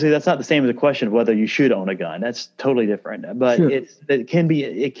 And obviously that's not the same as the question of whether you should own a gun. That's totally different. But Sure. it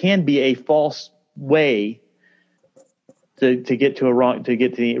can be a false way to get to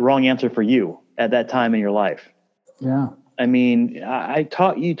the wrong answer for you at that time in your life. Yeah. I mean,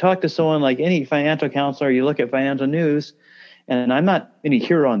 you talk to someone like any financial counselor, you look at financial news, and I'm not any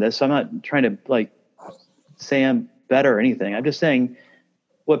hero on this. So I'm not trying to like say I'm better or anything. I'm just saying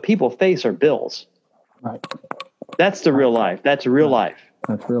what people face are bills. Right. That's the real life. That's real life.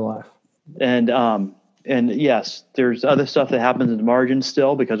 That's real life. And yes, there's other stuff that happens in the margins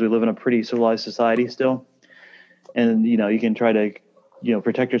still because we live in a pretty civilized society still. And, you can try to,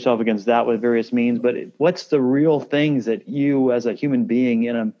 protect yourself against that with various means. But what's the real things that you as a human being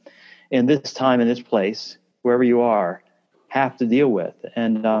in this time, in this place, wherever you are, have to deal with?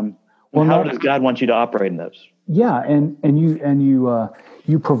 And how does God want you to operate in those? Yeah. And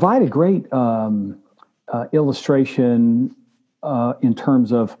you provide a great illustration in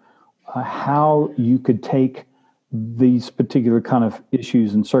terms of how you could take these particular kind of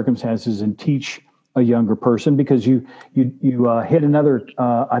issues and circumstances and teach a younger person, because you hit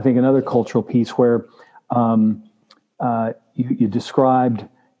another cultural piece where you described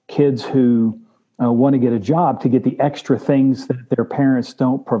kids who want to get a job to get the extra things that their parents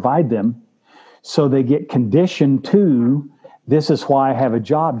don't provide them, so they get conditioned to, this is why I have a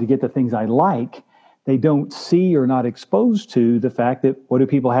job, to get the things I like. They don't see or not exposed to the fact that what do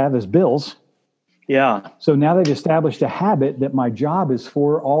people have is bills. Yeah. So now they've established a habit that my job is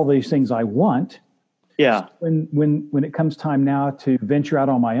for all these things I want. Yeah. So when it comes time now to venture out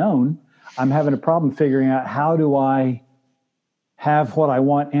on my own, I'm having a problem figuring out, how do I have what I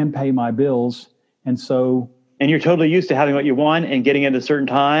want and pay my bills? And you're totally used to having what you want and getting it at a certain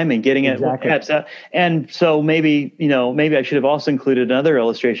time and getting it. Exactly. And so maybe I should have also included another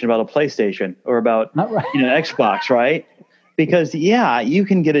illustration about a PlayStation or about, Xbox, right? Because you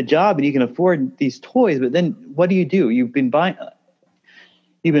can get a job and you can afford these toys, but then what do? You've been buying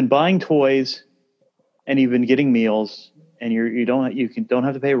toys and you've been getting meals, and you don't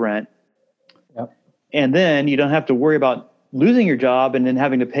have to pay rent. Yep. And then you don't have to worry about losing your job and then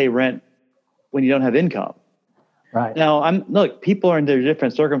having to pay rent when you don't have income. Right. Now, people are in their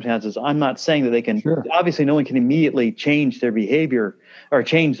different circumstances. I'm not saying that they can, Sure. Obviously no one can immediately change their behavior or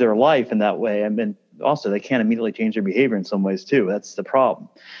change their life in that way. I mean, also they can't immediately change their behavior in some ways too. That's the problem.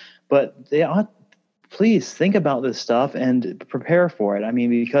 But please think about this stuff and prepare for it. I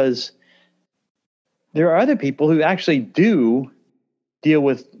mean, because there are other people who actually do deal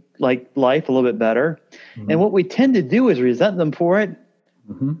with like life a little bit better. Mm-hmm. And what we tend to do is resent them for it.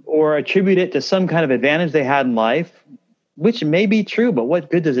 Mm-hmm. Or attribute it to some kind of advantage they had in life, which may be true, but what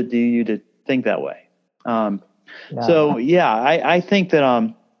good does it do you to think that way? I think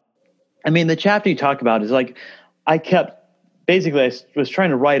that, the chapter you talk about is like, I was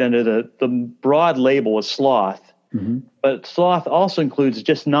trying to write under the broad label of sloth, mm-hmm. but sloth also includes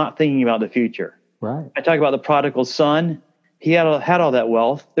just not thinking about the future. Right. I talk about the prodigal son. He had all that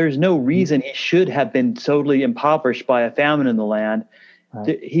wealth. There's no reason he should have been totally impoverished by a famine in the land.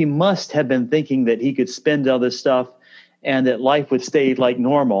 Right. He must have been thinking that he could spend all this stuff and that life would stay like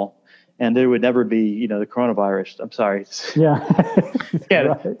normal and there would never be, the coronavirus. I'm sorry. Yeah.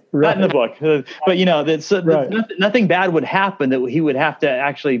 Not in the book. But, nothing bad would happen that he would have to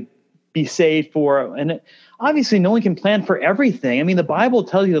actually be saved for. And obviously no one can plan for everything. I mean, the Bible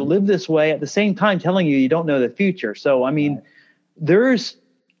tells you to live this way at the same time telling you don't know the future. So,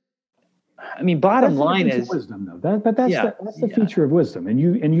 bottom line is wisdom, though. That's the feature of wisdom, and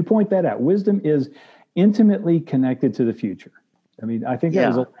you point that out. Wisdom is intimately connected to the future. I mean, I think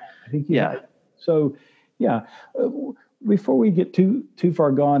that was. So, before we get too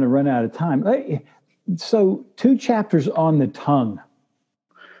far gone and run out of time, so 2 chapters on the tongue.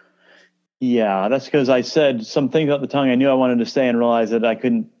 Yeah, that's because I said some things about the tongue I knew I wanted to say and realized that I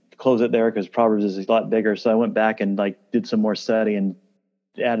couldn't close it there because Proverbs is a lot bigger. So I went back and did some more study and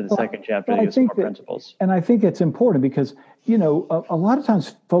added the second chapter to get some more principles. And I think it's important because, a lot of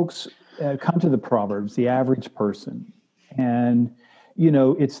times folks come to the Proverbs, the average person, and,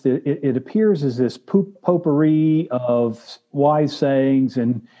 it appears as this potpourri of wise sayings,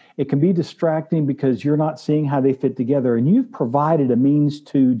 and it can be distracting because you're not seeing how they fit together. And you've provided a means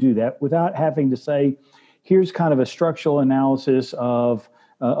to do that without having to say, here's kind of a structural analysis of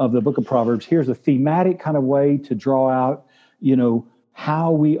the book of Proverbs. Here's a thematic kind of way to draw out,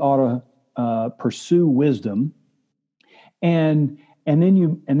 how we ought to pursue wisdom, and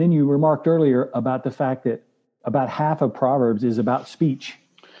then you remarked earlier about the fact that about half of Proverbs is about speech,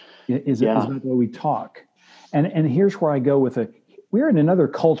 is about the way we talk, And here's where I go with it. We're in another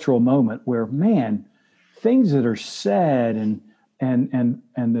cultural moment where, man, things that are said and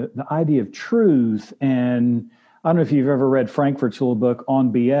the idea of truth, and I don't know if you've ever read Frankfurt's little book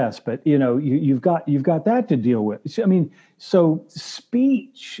On BS, but you've got that to deal with. I mean, so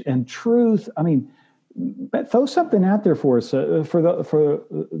speech and truth. I mean, throw something out there for us for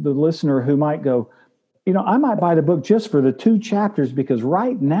the listener who might go, I might buy the book just for the 2 chapters, because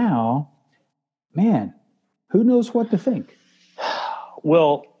right now, man, who knows what to think?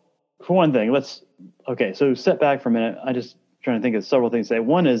 Well, for one thing, so step back for a minute. I just trying to think of several things to say.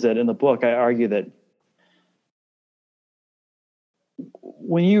 One is that in the book, I argue that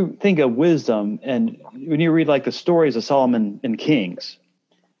when you think of wisdom and when you read like the stories of Solomon and Kings,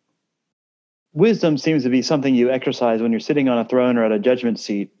 wisdom seems to be something you exercise when you're sitting on a throne or at a judgment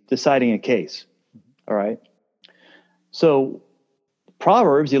seat deciding a case. All right. So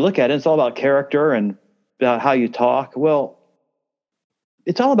Proverbs, you look at it, it's all about character and about how you talk. Well,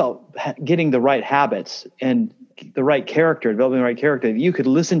 it's all about getting the right habits and the right character, developing the right character. You could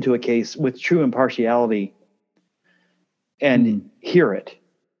listen to a case with true impartiality and hear it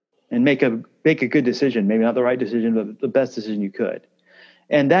and make a good decision. Maybe not the right decision, but the best decision you could.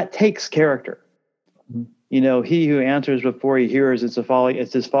 And that takes character. Mm-hmm. He who answers before he hears, it's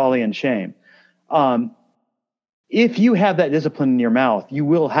his folly and shame. If you have that discipline in your mouth, you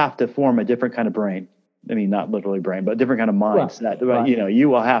will have to form a different kind of brain. I mean, not literally brain, but a different kind of mindset. Right. You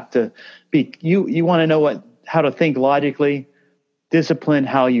will have to be, you want to know how to think logically, discipline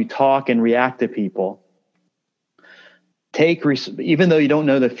how you talk and react to people. Even though you don't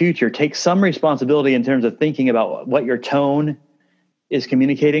know the future, take some responsibility in terms of thinking about what your tone is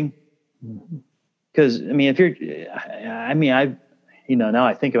communicating. Because, now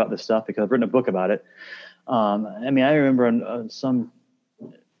I think about this stuff because I've written a book about it. I remember on some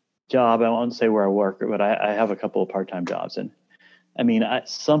job, I won't say where I work, but I have a couple of part-time jobs. And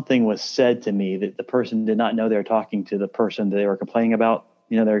something was said to me that the person did not know they were talking to the person that they were complaining about.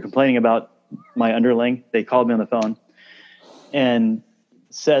 They were complaining about my underling. They called me on the phone and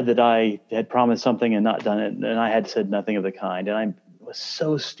said that I had promised something and not done it. And I had said nothing of the kind. And I was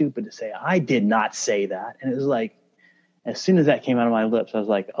so stupid to say, I did not say that. And it was like, as soon as that came out of my lips, I was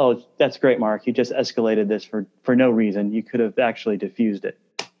like, oh, that's great, Mark. You just escalated this for no reason. You could have actually diffused it.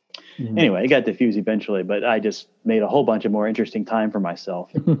 Mm-hmm. Anyway, it got diffused eventually, but I just made a whole bunch of more interesting time for myself.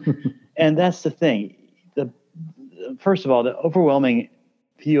 And that's the thing. First of all, the overwhelming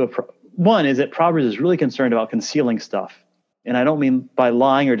view of one is that Proverbs is really concerned about concealing stuff. And I don't mean by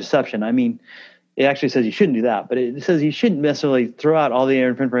lying or deception. I mean, it actually says you shouldn't do that, but it says you shouldn't necessarily throw out all the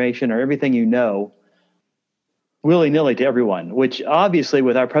information or everything you know willy-nilly to everyone, which obviously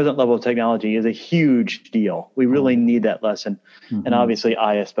with our present level of technology is a huge deal. We really need that lesson. Mm-hmm. And obviously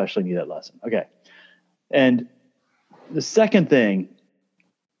I especially need that lesson. Okay. And the second thing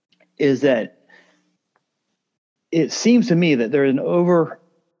is that it seems to me that there's an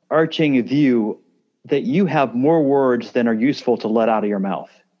overarching view that you have more words than are useful to let out of your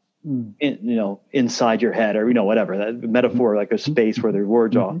mouth, inside your head or, whatever, that metaphor, like a space where their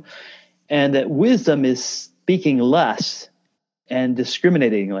words are. And that wisdom is speaking less and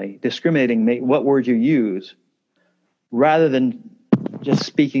discriminating what words you use rather than just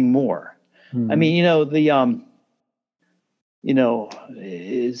speaking more.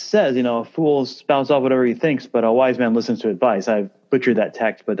 It says, a fool spouts off whatever he thinks, but a wise man listens to advice. I've butchered that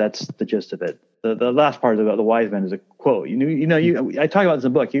text, but that's the gist of it. The last part about the wise man is a quote. I talk about this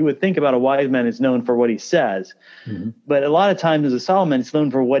in the book. You would think about a wise man is known for what he says, but a lot of times as a Solomon, it's known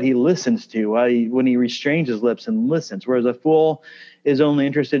for what he listens to, when he restrains his lips and listens, whereas a fool is only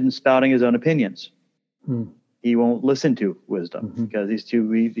interested in spouting his own opinions. He won't listen to wisdom because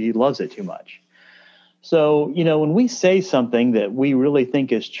he loves it too much. So, when we say something that we really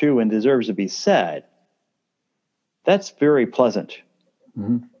think is true and deserves to be said, that's very pleasant.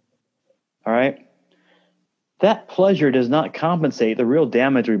 All right. That pleasure does not compensate the real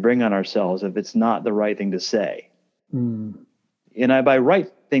damage we bring on ourselves if it's not the right thing to say. And by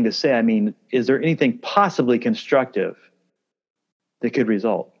right thing to say, I mean, is there anything possibly constructive that could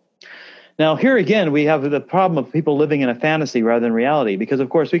result? Now, here again, we have the problem of people living in a fantasy rather than reality, because, of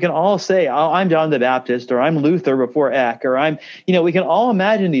course, we can all say, oh, I'm John the Baptist, or I'm Luther before Eck, or we can all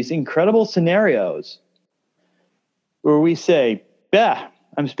imagine these incredible scenarios where we say,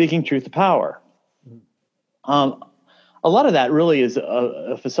 I'm speaking truth to power. A lot of that really is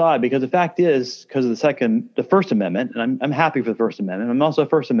a facade, because the fact is, because of the First Amendment, and I'm happy for the First Amendment. I'm also a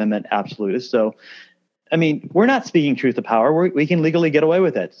First Amendment absolutist. So, we're not speaking truth to power. We can legally get away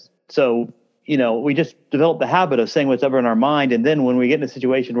with it. So we just develop the habit of saying what's ever in our mind. And then when we get in a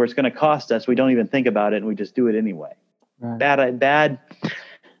situation where it's going to cost us, we don't even think about it and we just do it anyway. Right. Bad.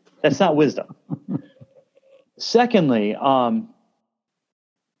 That's not wisdom. Secondly,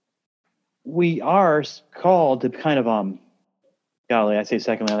 we are called to kind of, golly, I say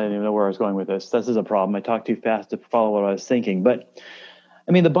secondly, I don't even know where I was going with this. This is a problem. I talked too fast to follow what I was thinking. But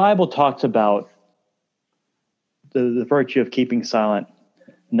I mean, the Bible talks about the virtue of keeping silent,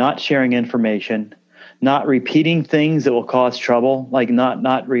 not sharing information, not repeating things that will cause trouble, like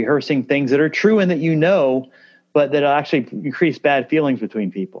not rehearsing things that are true and that but that actually increase bad feelings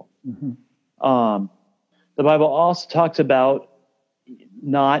between people. Mm-hmm. The Bible also talks about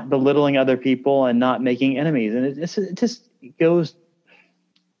not belittling other people and not making enemies. And it just goes,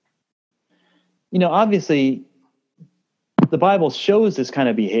 obviously the Bible shows this kind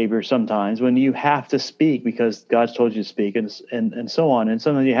of behavior sometimes when you have to speak because God's told you to speak and so on. And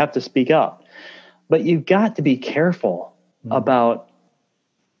sometimes you have to speak up, but you've got to be careful about,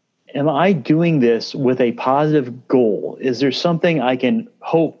 am I doing this with a positive goal? Is there something I can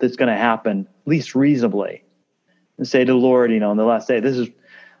hope that's going to happen, at least reasonably, and say to the Lord, in the last day, this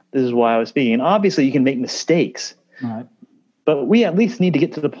is why I was speaking. And obviously you can make mistakes, right? But we at least need to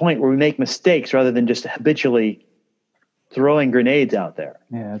get to the point where we make mistakes rather than just habitually throwing grenades out there.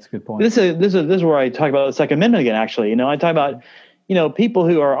 Yeah, that's a good point. This is where I talk about the Second Amendment again, actually. I talk about, people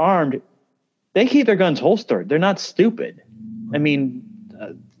who are armed, they keep their guns holstered. They're not stupid. I mean,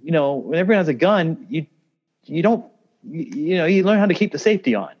 when everyone has a gun, you learn how to keep the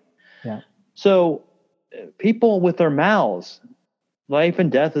safety on. Yeah. So people with their mouths, life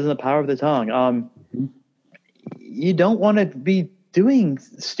and death is in the power of the tongue. You don't want to be doing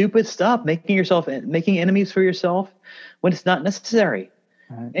stupid stuff, making enemies for yourself when it's not necessary.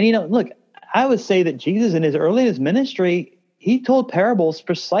 Right. And look, I would say that Jesus in his ministry, he told parables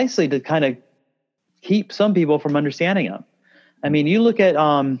precisely to kind of keep some people from understanding them. I mean, you look at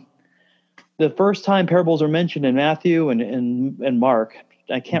the first time parables are mentioned in Matthew and Mark.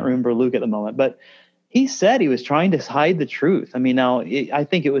 I can't remember Luke at the moment, but he said he was trying to hide the truth. I mean, now I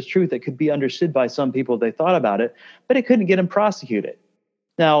think it was truth that could be understood by some people if they thought about it, but it couldn't get him prosecuted.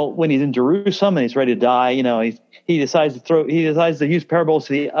 Now, when he's in Jerusalem and he's ready to die, he decides to use parables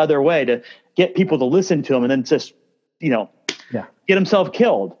the other way to get people to listen to him, and then just get himself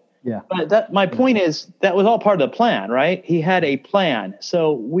killed. Yeah. But my point is that was all part of the plan, right? He had a plan.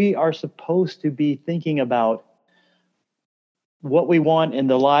 So we are supposed to be thinking about what we want in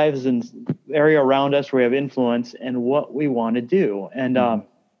the lives and area around us where we have influence and what we want to do. And,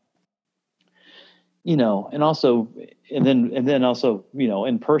 and also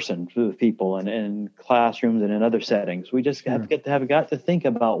in person with people and in classrooms and in other settings, we just have to think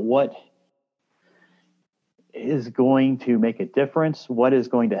about what is going to make a difference, what is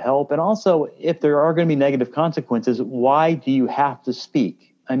going to help. And also, if there are going to be negative consequences, why do you have to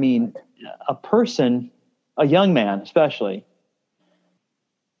speak? I mean, a young man especially,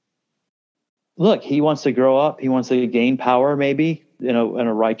 look, he wants to grow up. He wants to gain power, maybe in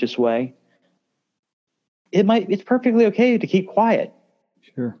a righteous way. It's perfectly okay to keep quiet.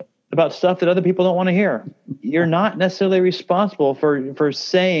 Sure. About stuff that other people don't want to hear. You're not necessarily responsible for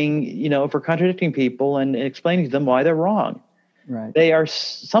saying, for contradicting people and explaining to them why they're wrong. Right. They are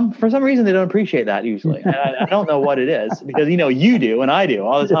for some reason they don't appreciate that usually. I don't know what it is because you do and I do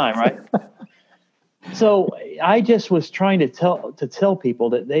all the time, right? So I just was trying to tell people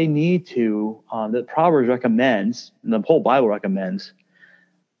that they need to, that Proverbs recommends, and the whole Bible recommends,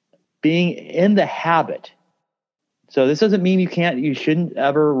 being in the habit. So this doesn't mean you shouldn't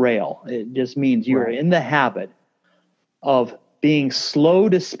ever rail. It just means you are in the habit of being slow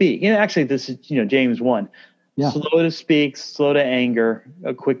to speak. Actually, this is, James 1. Yeah. Slow to speak, slow to anger,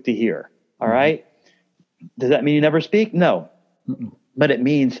 quick to hear. All right? Does that mean you never speak? No. Mm-mm. But it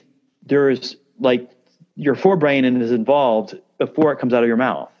means there is your forebrain is involved before it comes out of your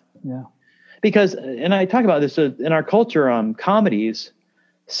mouth. Yeah. Because, and I talk about this in our culture, comedies,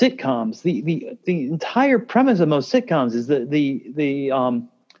 sitcoms, the entire premise of most sitcoms is the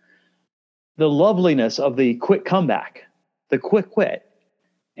loveliness of the quick comeback, the quick wit.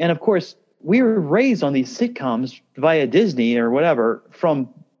 And of course, we were raised on these sitcoms via Disney or whatever from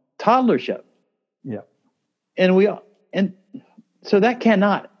toddlership. Yeah. And so that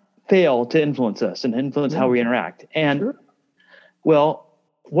cannot fail to influence us and influence how we interact. And well,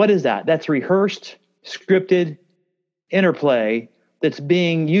 what is that? That's rehearsed, scripted interplay that's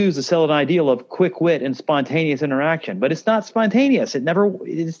being used to sell an ideal of quick wit and spontaneous interaction, but it's not spontaneous.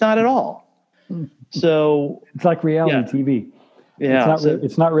 It's not at all. So it's like reality TV. Yeah,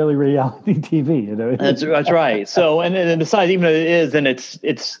 it's not really reality TV. You know, that's right. So, and besides, even if it is, then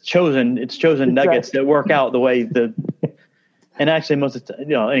it's chosen nuggets that work out the way and actually most of the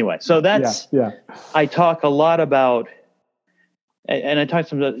time, anyway. So that's I talk a lot about, and I talk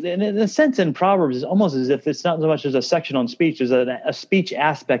some, and in a sense in Proverbs is almost as if it's not so much as a section on speech, there's a speech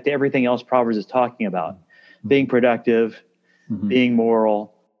aspect to everything else Proverbs is talking about, being productive, being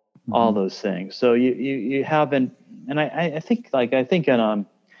moral, all those things. So you haven't. And I think in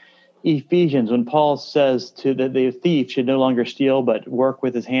Ephesians, when Paul says to the thief should no longer steal, but work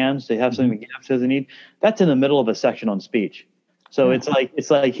with his hands to have something to give to the need, that's in the middle of a section on speech. So it's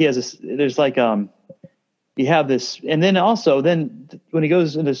like he has you have this, and then when he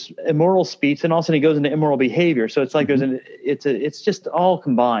goes into this immoral speech, then also he goes into immoral behavior. So it's like it's just all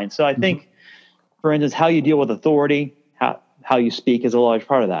combined. So I think, for instance, how you deal with authority, how you speak is a large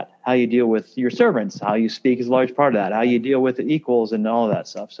part of that. How you deal with your servants, how you speak is a large part of that. How you deal with the equals and all of that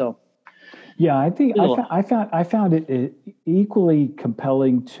stuff. So, yeah, I think I found it equally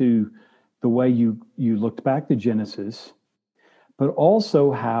compelling to the way you looked back to Genesis, but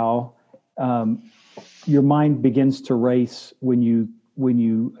also how your mind begins to race when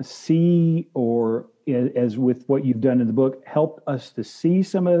you see, or as with what you've done in the book, help us to see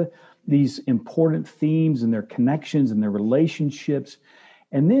some of these important themes and their connections and their relationships.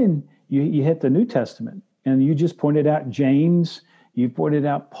 And then you hit the New Testament, and you just pointed out James, you pointed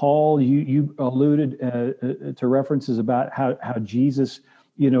out Paul, you alluded to references about how Jesus,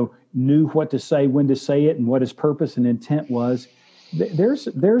 knew what to say, when to say it, and what his purpose and intent was. There's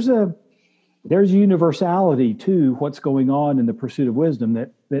universality to what's going on in the pursuit of wisdom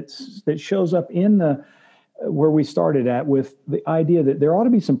that shows up in the where we started at, with the idea that there ought to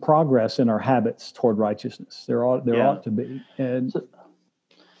be some progress in our habits toward righteousness. There ought to be. And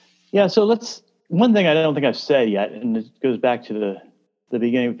so one thing I don't think I've said yet, and it goes back to the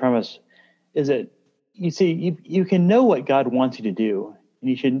beginning premise, is that you see, you can know what God wants you to do,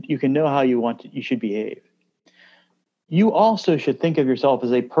 and you can know how you should behave. You also should think of yourself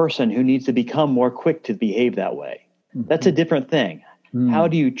as a person who needs to become more quick to behave that way. That's a different thing. How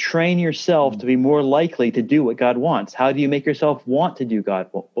do you train yourself to be more likely to do what God wants? How do you make yourself want to do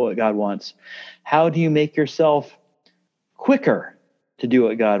what God wants? How do you make yourself quicker to do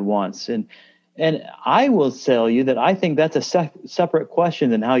what God wants? And I will tell you that I think that's a separate question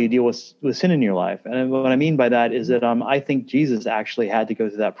than how you deal with sin in your life. And what I mean by that is that I think Jesus actually had to go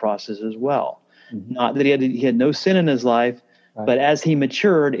through that process as well. Not that he had no sin in his life, but as he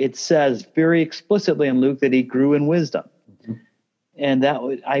matured, it says very explicitly in Luke that he grew in wisdom. And that,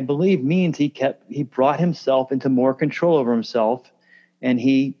 I believe, means he brought himself into more control over himself, and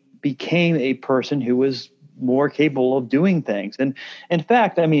he became a person who was more capable of doing things. And in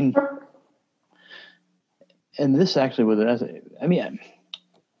fact, and this actually was,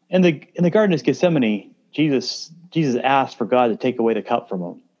 in the Garden of Gethsemane, Jesus asked for God to take away the cup from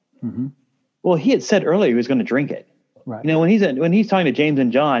him. Well, he had said earlier he was going to drink it. Right. When he's talking to James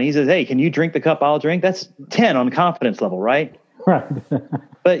and John, he says, "Hey, can you drink the cup I'll drink?" That's 10 on confidence level, right? Right.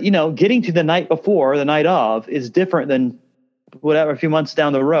 But getting to the night before, the night of, is different than whatever a few months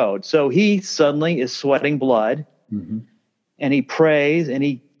down the road. So he suddenly is sweating blood, and he prays, and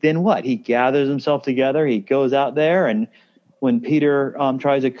he gathers himself together. He goes out there, and when Peter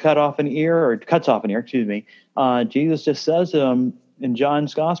tries to cuts off an ear, Jesus just says to him in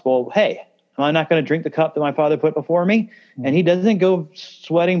John's gospel, "Hey, am I not going to drink the cup that my Father put before me?" And he doesn't go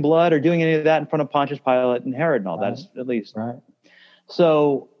sweating blood or doing any of that in front of Pontius Pilate and Herod and all that, at least. Right.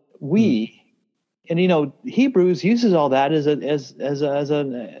 So Hebrews uses all that as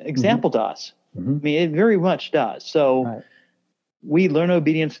an example to us. It very much does. So we learn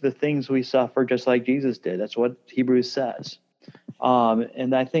obedience to the things we suffer, just like Jesus did. That's what Hebrews says.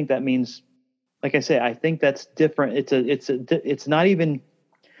 And I think that means, like I say, I think that's different. It's not even.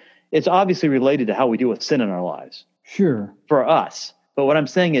 It's obviously related to how we deal with sin in our lives. Sure. For us. But what I'm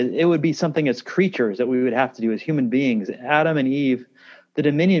saying is it would be something as creatures that we would have to do as human beings. Adam and Eve, the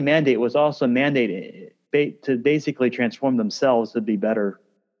dominion mandate was also mandated to basically transform themselves to be better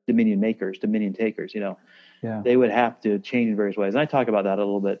dominion makers, dominion takers, Yeah. They would have to change in various ways. And I talk about that a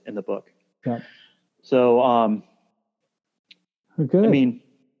little bit in the book. Yeah. So, good.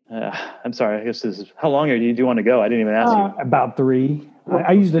 I'm sorry. I guess this is, how long do you want to go? I didn't even ask you. About 3.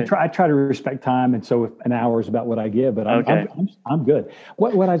 I usually try to respect time, and so if an hour is about what I give, but I'm good.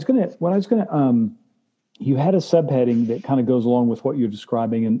 What I was gonna you had a subheading that kind of goes along with what you're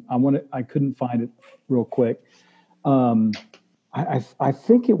describing, and I couldn't find it real quick. I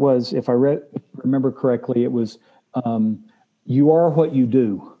think it was, if I remember correctly, it was you are what you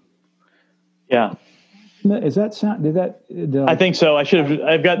do. Yeah. Is that sound? I think so.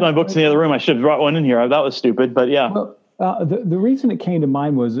 I've got my books in the other room. I should have brought one in here. That was stupid, but yeah. Well, the reason it came to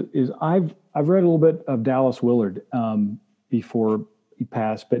mind is I've read a little bit of Dallas Willard before he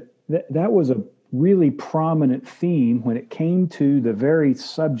passed, but that was a really prominent theme when it came to the very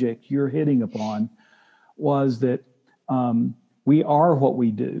subject you're hitting upon, was that we are what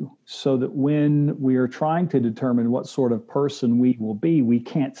we do, so that when we are trying to determine what sort of person we will be, we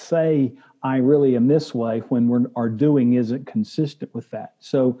can't say, I really am this way, when our doing isn't consistent with that.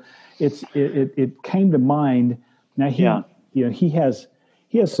 So it came to mind. Now he has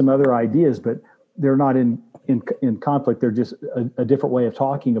some other ideas, but they're not in conflict. They're just a different way of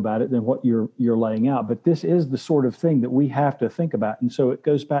talking about it than what you're laying out. But this is the sort of thing that we have to think about. And so it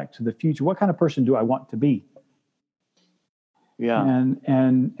goes back to the future. What kind of person do I want to be? Yeah.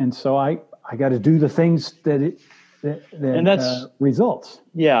 And so I got to do the things that results.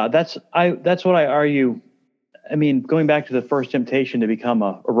 Yeah. That's what I argue. I mean, going back to the first temptation to become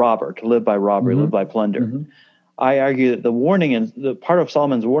a robber, to live by robbery, live by plunder. Mm-hmm. I argue that the warning, and the part of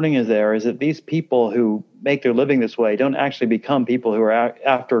Solomon's warning is that these people who make their living this way don't actually become people who are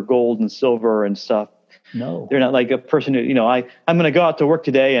after gold and silver and stuff. No, they're not like a person who, I'm going to go out to work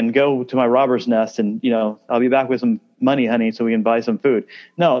today and go to my robber's nest and, I'll be back with some money, honey, so we can buy some food.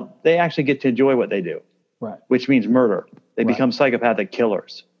 No, they actually get to enjoy what they do, right? Which means murder. They become psychopathic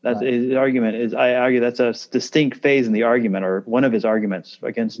killers. That's his argument. Is I argue that's a distinct phase in the argument, or one of his arguments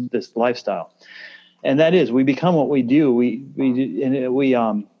against this lifestyle. And that is, we become what we do. We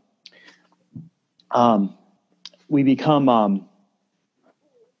become,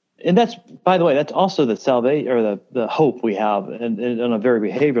 and that's, by the way, that's also the salvation, or the hope we have, and on a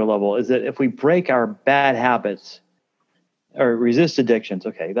very behavioral level, is that if we break our bad habits or resist addictions,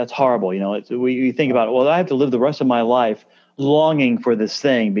 okay, that's horrible. We think about it. Well, I have to live the rest of my life longing for this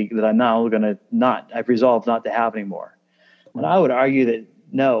thing that I'm now I've resolved not to have anymore. And I would argue that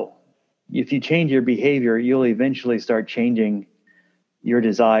no. If you change your behavior, you'll eventually start changing your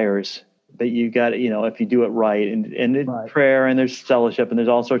desires. But you got, if you do it right, and prayer, and there's fellowship, and there's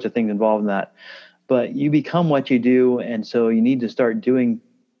all sorts of things involved in that. But you become what you do, and so you need to start doing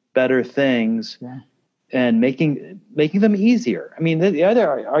better things and making them easier. I mean, the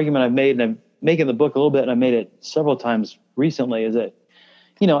other argument I've made, and I'm making the book a little bit, and I made it several times recently, is that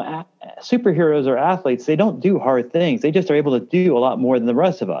superheroes or athletes, they don't do hard things. They just are able to do a lot more than the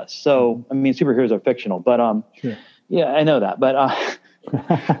rest of us. So, I mean, superheroes are fictional, but sure. Yeah, I know that. But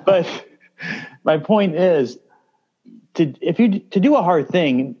but my point is to do a hard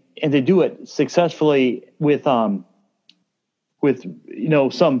thing and to do it successfully with some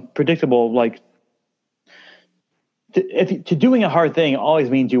predictable, like, to doing a hard thing always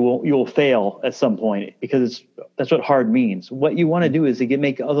means you will fail at some point, because that's what hard means. What you want to do is to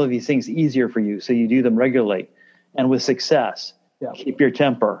make all of these things easier for you, so you do them regularly and with success. Yeah. Keep your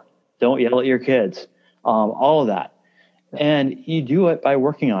temper. Don't yell at your kids. All of that, and you do it by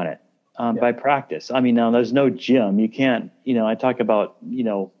working on it, by practice. I mean, now there's no gym. You can't. I talk about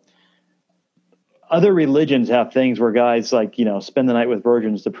other religions have things where guys spend the night with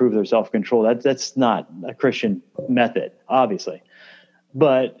virgins to prove their self-control. That's not a Christian method, obviously.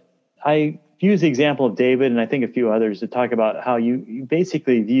 But I use the example of David, and I think a few others, to talk about how you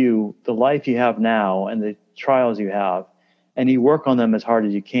basically view the life you have now and the trials you have, and you work on them as hard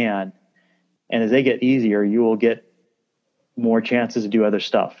as you can. And as they get easier, you will get more chances to do other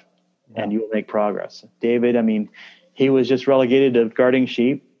stuff, and you will make progress. David, I mean, he was just relegated to guarding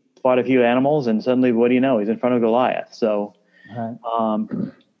sheep, fought a few animals, and suddenly, what do you know? He's in front of Goliath. So,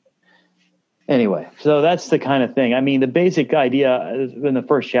 anyway, so that's the kind of thing. I mean, the basic idea in the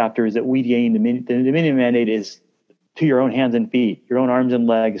first chapter is that we gain the dominion mandate is to your own hands and feet, your own arms and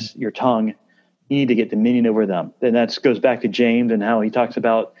legs, your tongue. You need to get dominion over them. And that goes back to James and how he talks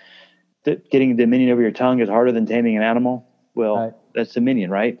about getting dominion over your tongue is harder than taming an animal. Well, that's dominion,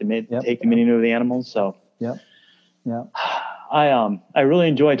 right? Take dominion over the animals. So, yeah. I really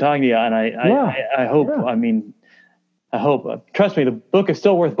enjoy talking to you, and I hope. Yeah. I mean, I hope. Trust me, the book is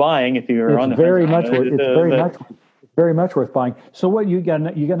still worth buying if you're on the very much. Very much worth buying. So, what you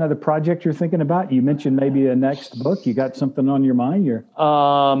got? You got another project you're thinking about? You mentioned maybe a next book. You got something on your mind?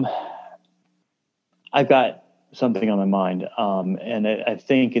 I've got something on my mind, and I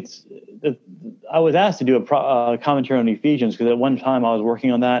think it's. I was asked to do a commentary on Ephesians because at one time I was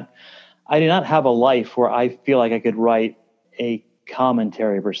working on that. I did not have a life where I feel like I could write a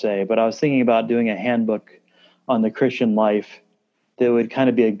commentary per se, but I was thinking about doing a handbook on the Christian life that would kind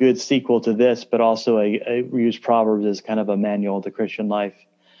of be a good sequel to this, but also we use Proverbs as kind of a manual of the Christian life.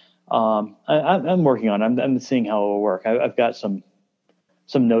 I'm working on it. I'm seeing how it will work. I've got some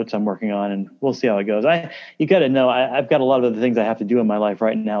some notes I'm working on, and we'll see how it goes. You got to know, I've got a lot of other things I have to do in my life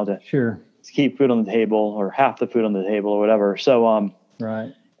right now to keep food on the table, or half the food on the table, or whatever. So,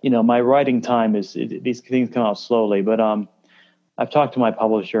 right. My writing time these things come out slowly, but I've talked to my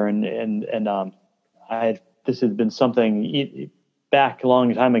publisher, and this had been something back a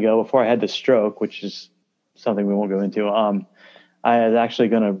long time ago before I had the stroke, which is something we won't go into. I was actually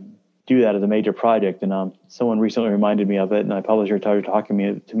going to do that as a major project, and someone recently reminded me of it, and my publisher started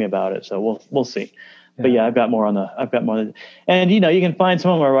talking to me about it. So we'll see. Yeah. But yeah, I've got more and you can find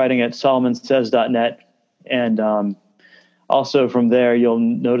some of my writing at solomonsays.net, and also from there you'll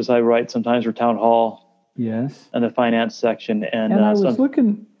notice I write sometimes for Town Hall. Yes. In the finance section, and I was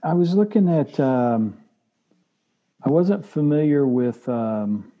looking at. I wasn't familiar with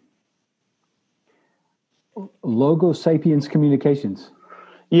Logo Sapiens Communications.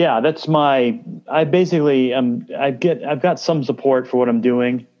 Yeah, that's I basically I've got some support for what I'm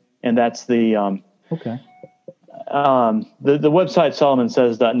doing, and that's the okay. The website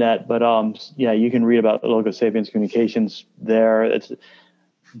solomonsays.net, but yeah, you can read about Logo Sapiens Communications there.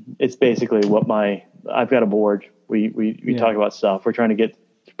 It's basically what I've got a board. We talk about stuff. We're trying to get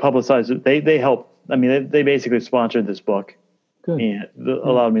publicized. They help. I mean, they basically sponsored this book. Good. And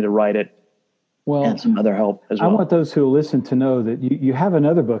allowed me to write it. Well, and some other help as well. I want those who listen to know that you have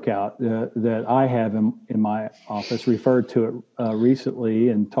another book out that I have in my office, referred to it recently,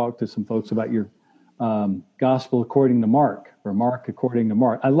 and talked to some folks about your Gospel According to Mark, or Mark According to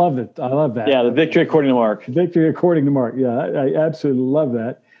Mark. I love it. I love that. Yeah, the Victory According to Mark. Victory According to Mark. Yeah, I absolutely love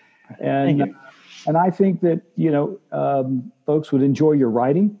that. And Thank you. And I think that folks would enjoy your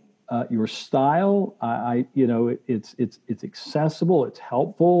writing, your style. It's accessible. It's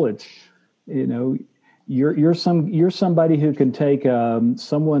helpful. It's you're somebody who can take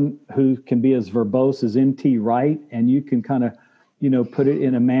someone who can be as verbose as N.T. Wright, and you can kind of put it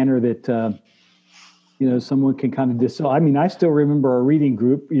in a manner that someone can kind of distill. I mean, I still remember our reading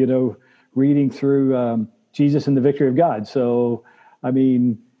group, reading through Jesus and the Victory of God. So, I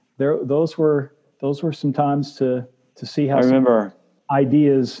mean, those were some times to see how I remember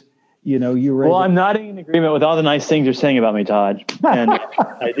ideas, you were. Well, I'm nodding in agreement with all the nice things you're saying about me, Todd, and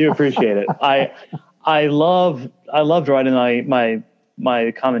I do appreciate it. I loved writing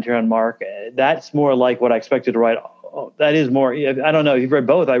my commentary on Mark. That's more like what I expected to write. That is more. I don't know if you've read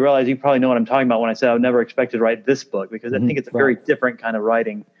both. I realize you probably know what I'm talking about when I say I would never expected to write this book, because I think it's a very different kind of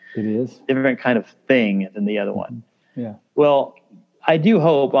writing. It is different kind of thing than the other one. Yeah. Well, I do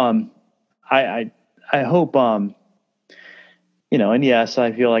hope. I hope. And yes,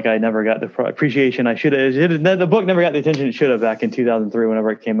 I feel like I never got the appreciation I should have. The book never got the attention it should have back in 2003, whenever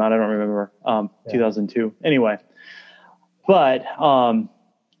it came out. I don't remember. 2002. Anyway, but what I'm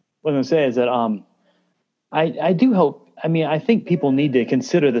going to say is that I do hope. I mean, I think people need to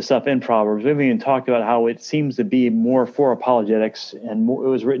consider the stuff in Proverbs. We've even talked about how it seems to be more for apologetics, and it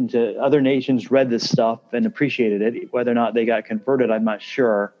was written to other nations, read this stuff and appreciated it. Whether or not they got converted, I'm not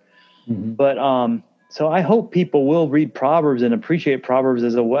sure. Mm-hmm. But so I hope people will read Proverbs and appreciate Proverbs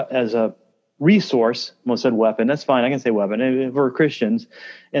as a resource. I almost said weapon. That's fine. I can say weapon for Christians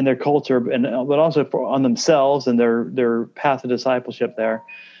and their culture, but also on themselves and their path of discipleship there.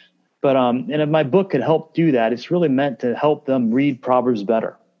 But and if my book could help do that, it's really meant to help them read Proverbs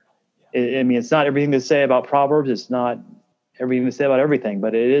better. I mean, it's not everything to say about Proverbs. It's not everything to say about everything,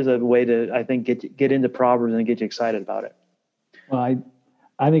 but it is a way to, I think, get into Proverbs and get you excited about it. Well,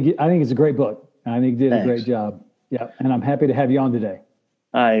 I think it's a great book. I think you did a great job. Yeah, and I'm happy to have you on today.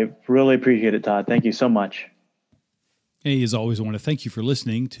 I really appreciate it, Todd. Thank you so much. Hey, as always, I want to thank you for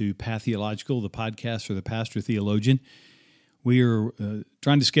listening to Path Theological, the podcast for the pastor theologian. We are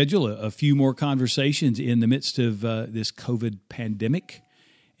trying to schedule a few more conversations in the midst of this COVID pandemic,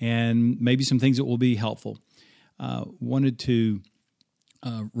 and maybe some things that will be helpful. Wanted to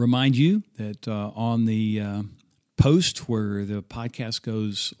remind you that on the post where the podcast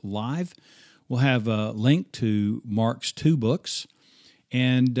goes live, we'll have a link to Mark's 2 books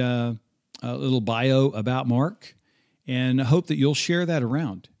and a little bio about Mark, and I hope that you'll share that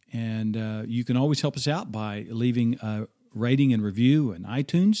around. And you can always help us out by leaving a rating and review in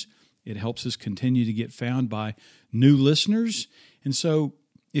iTunes. It helps us continue to get found by new listeners. And so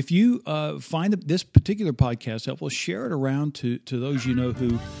if you find this particular podcast helpful, share it around to those you know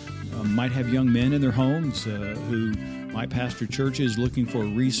who might have young men in their homes, who might pastor churches looking for a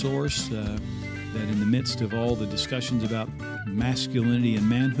resource that in the midst of all the discussions about masculinity and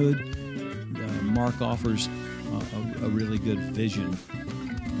manhood, Mark offers a really good vision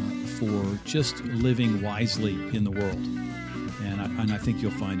for just living wisely in the world. And I think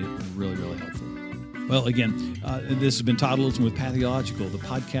you'll find it really, really helpful. Well, again, this has been Todd Littleton with Pathological, the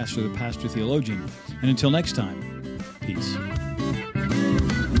podcast for the pastor theologian. And until next time, peace.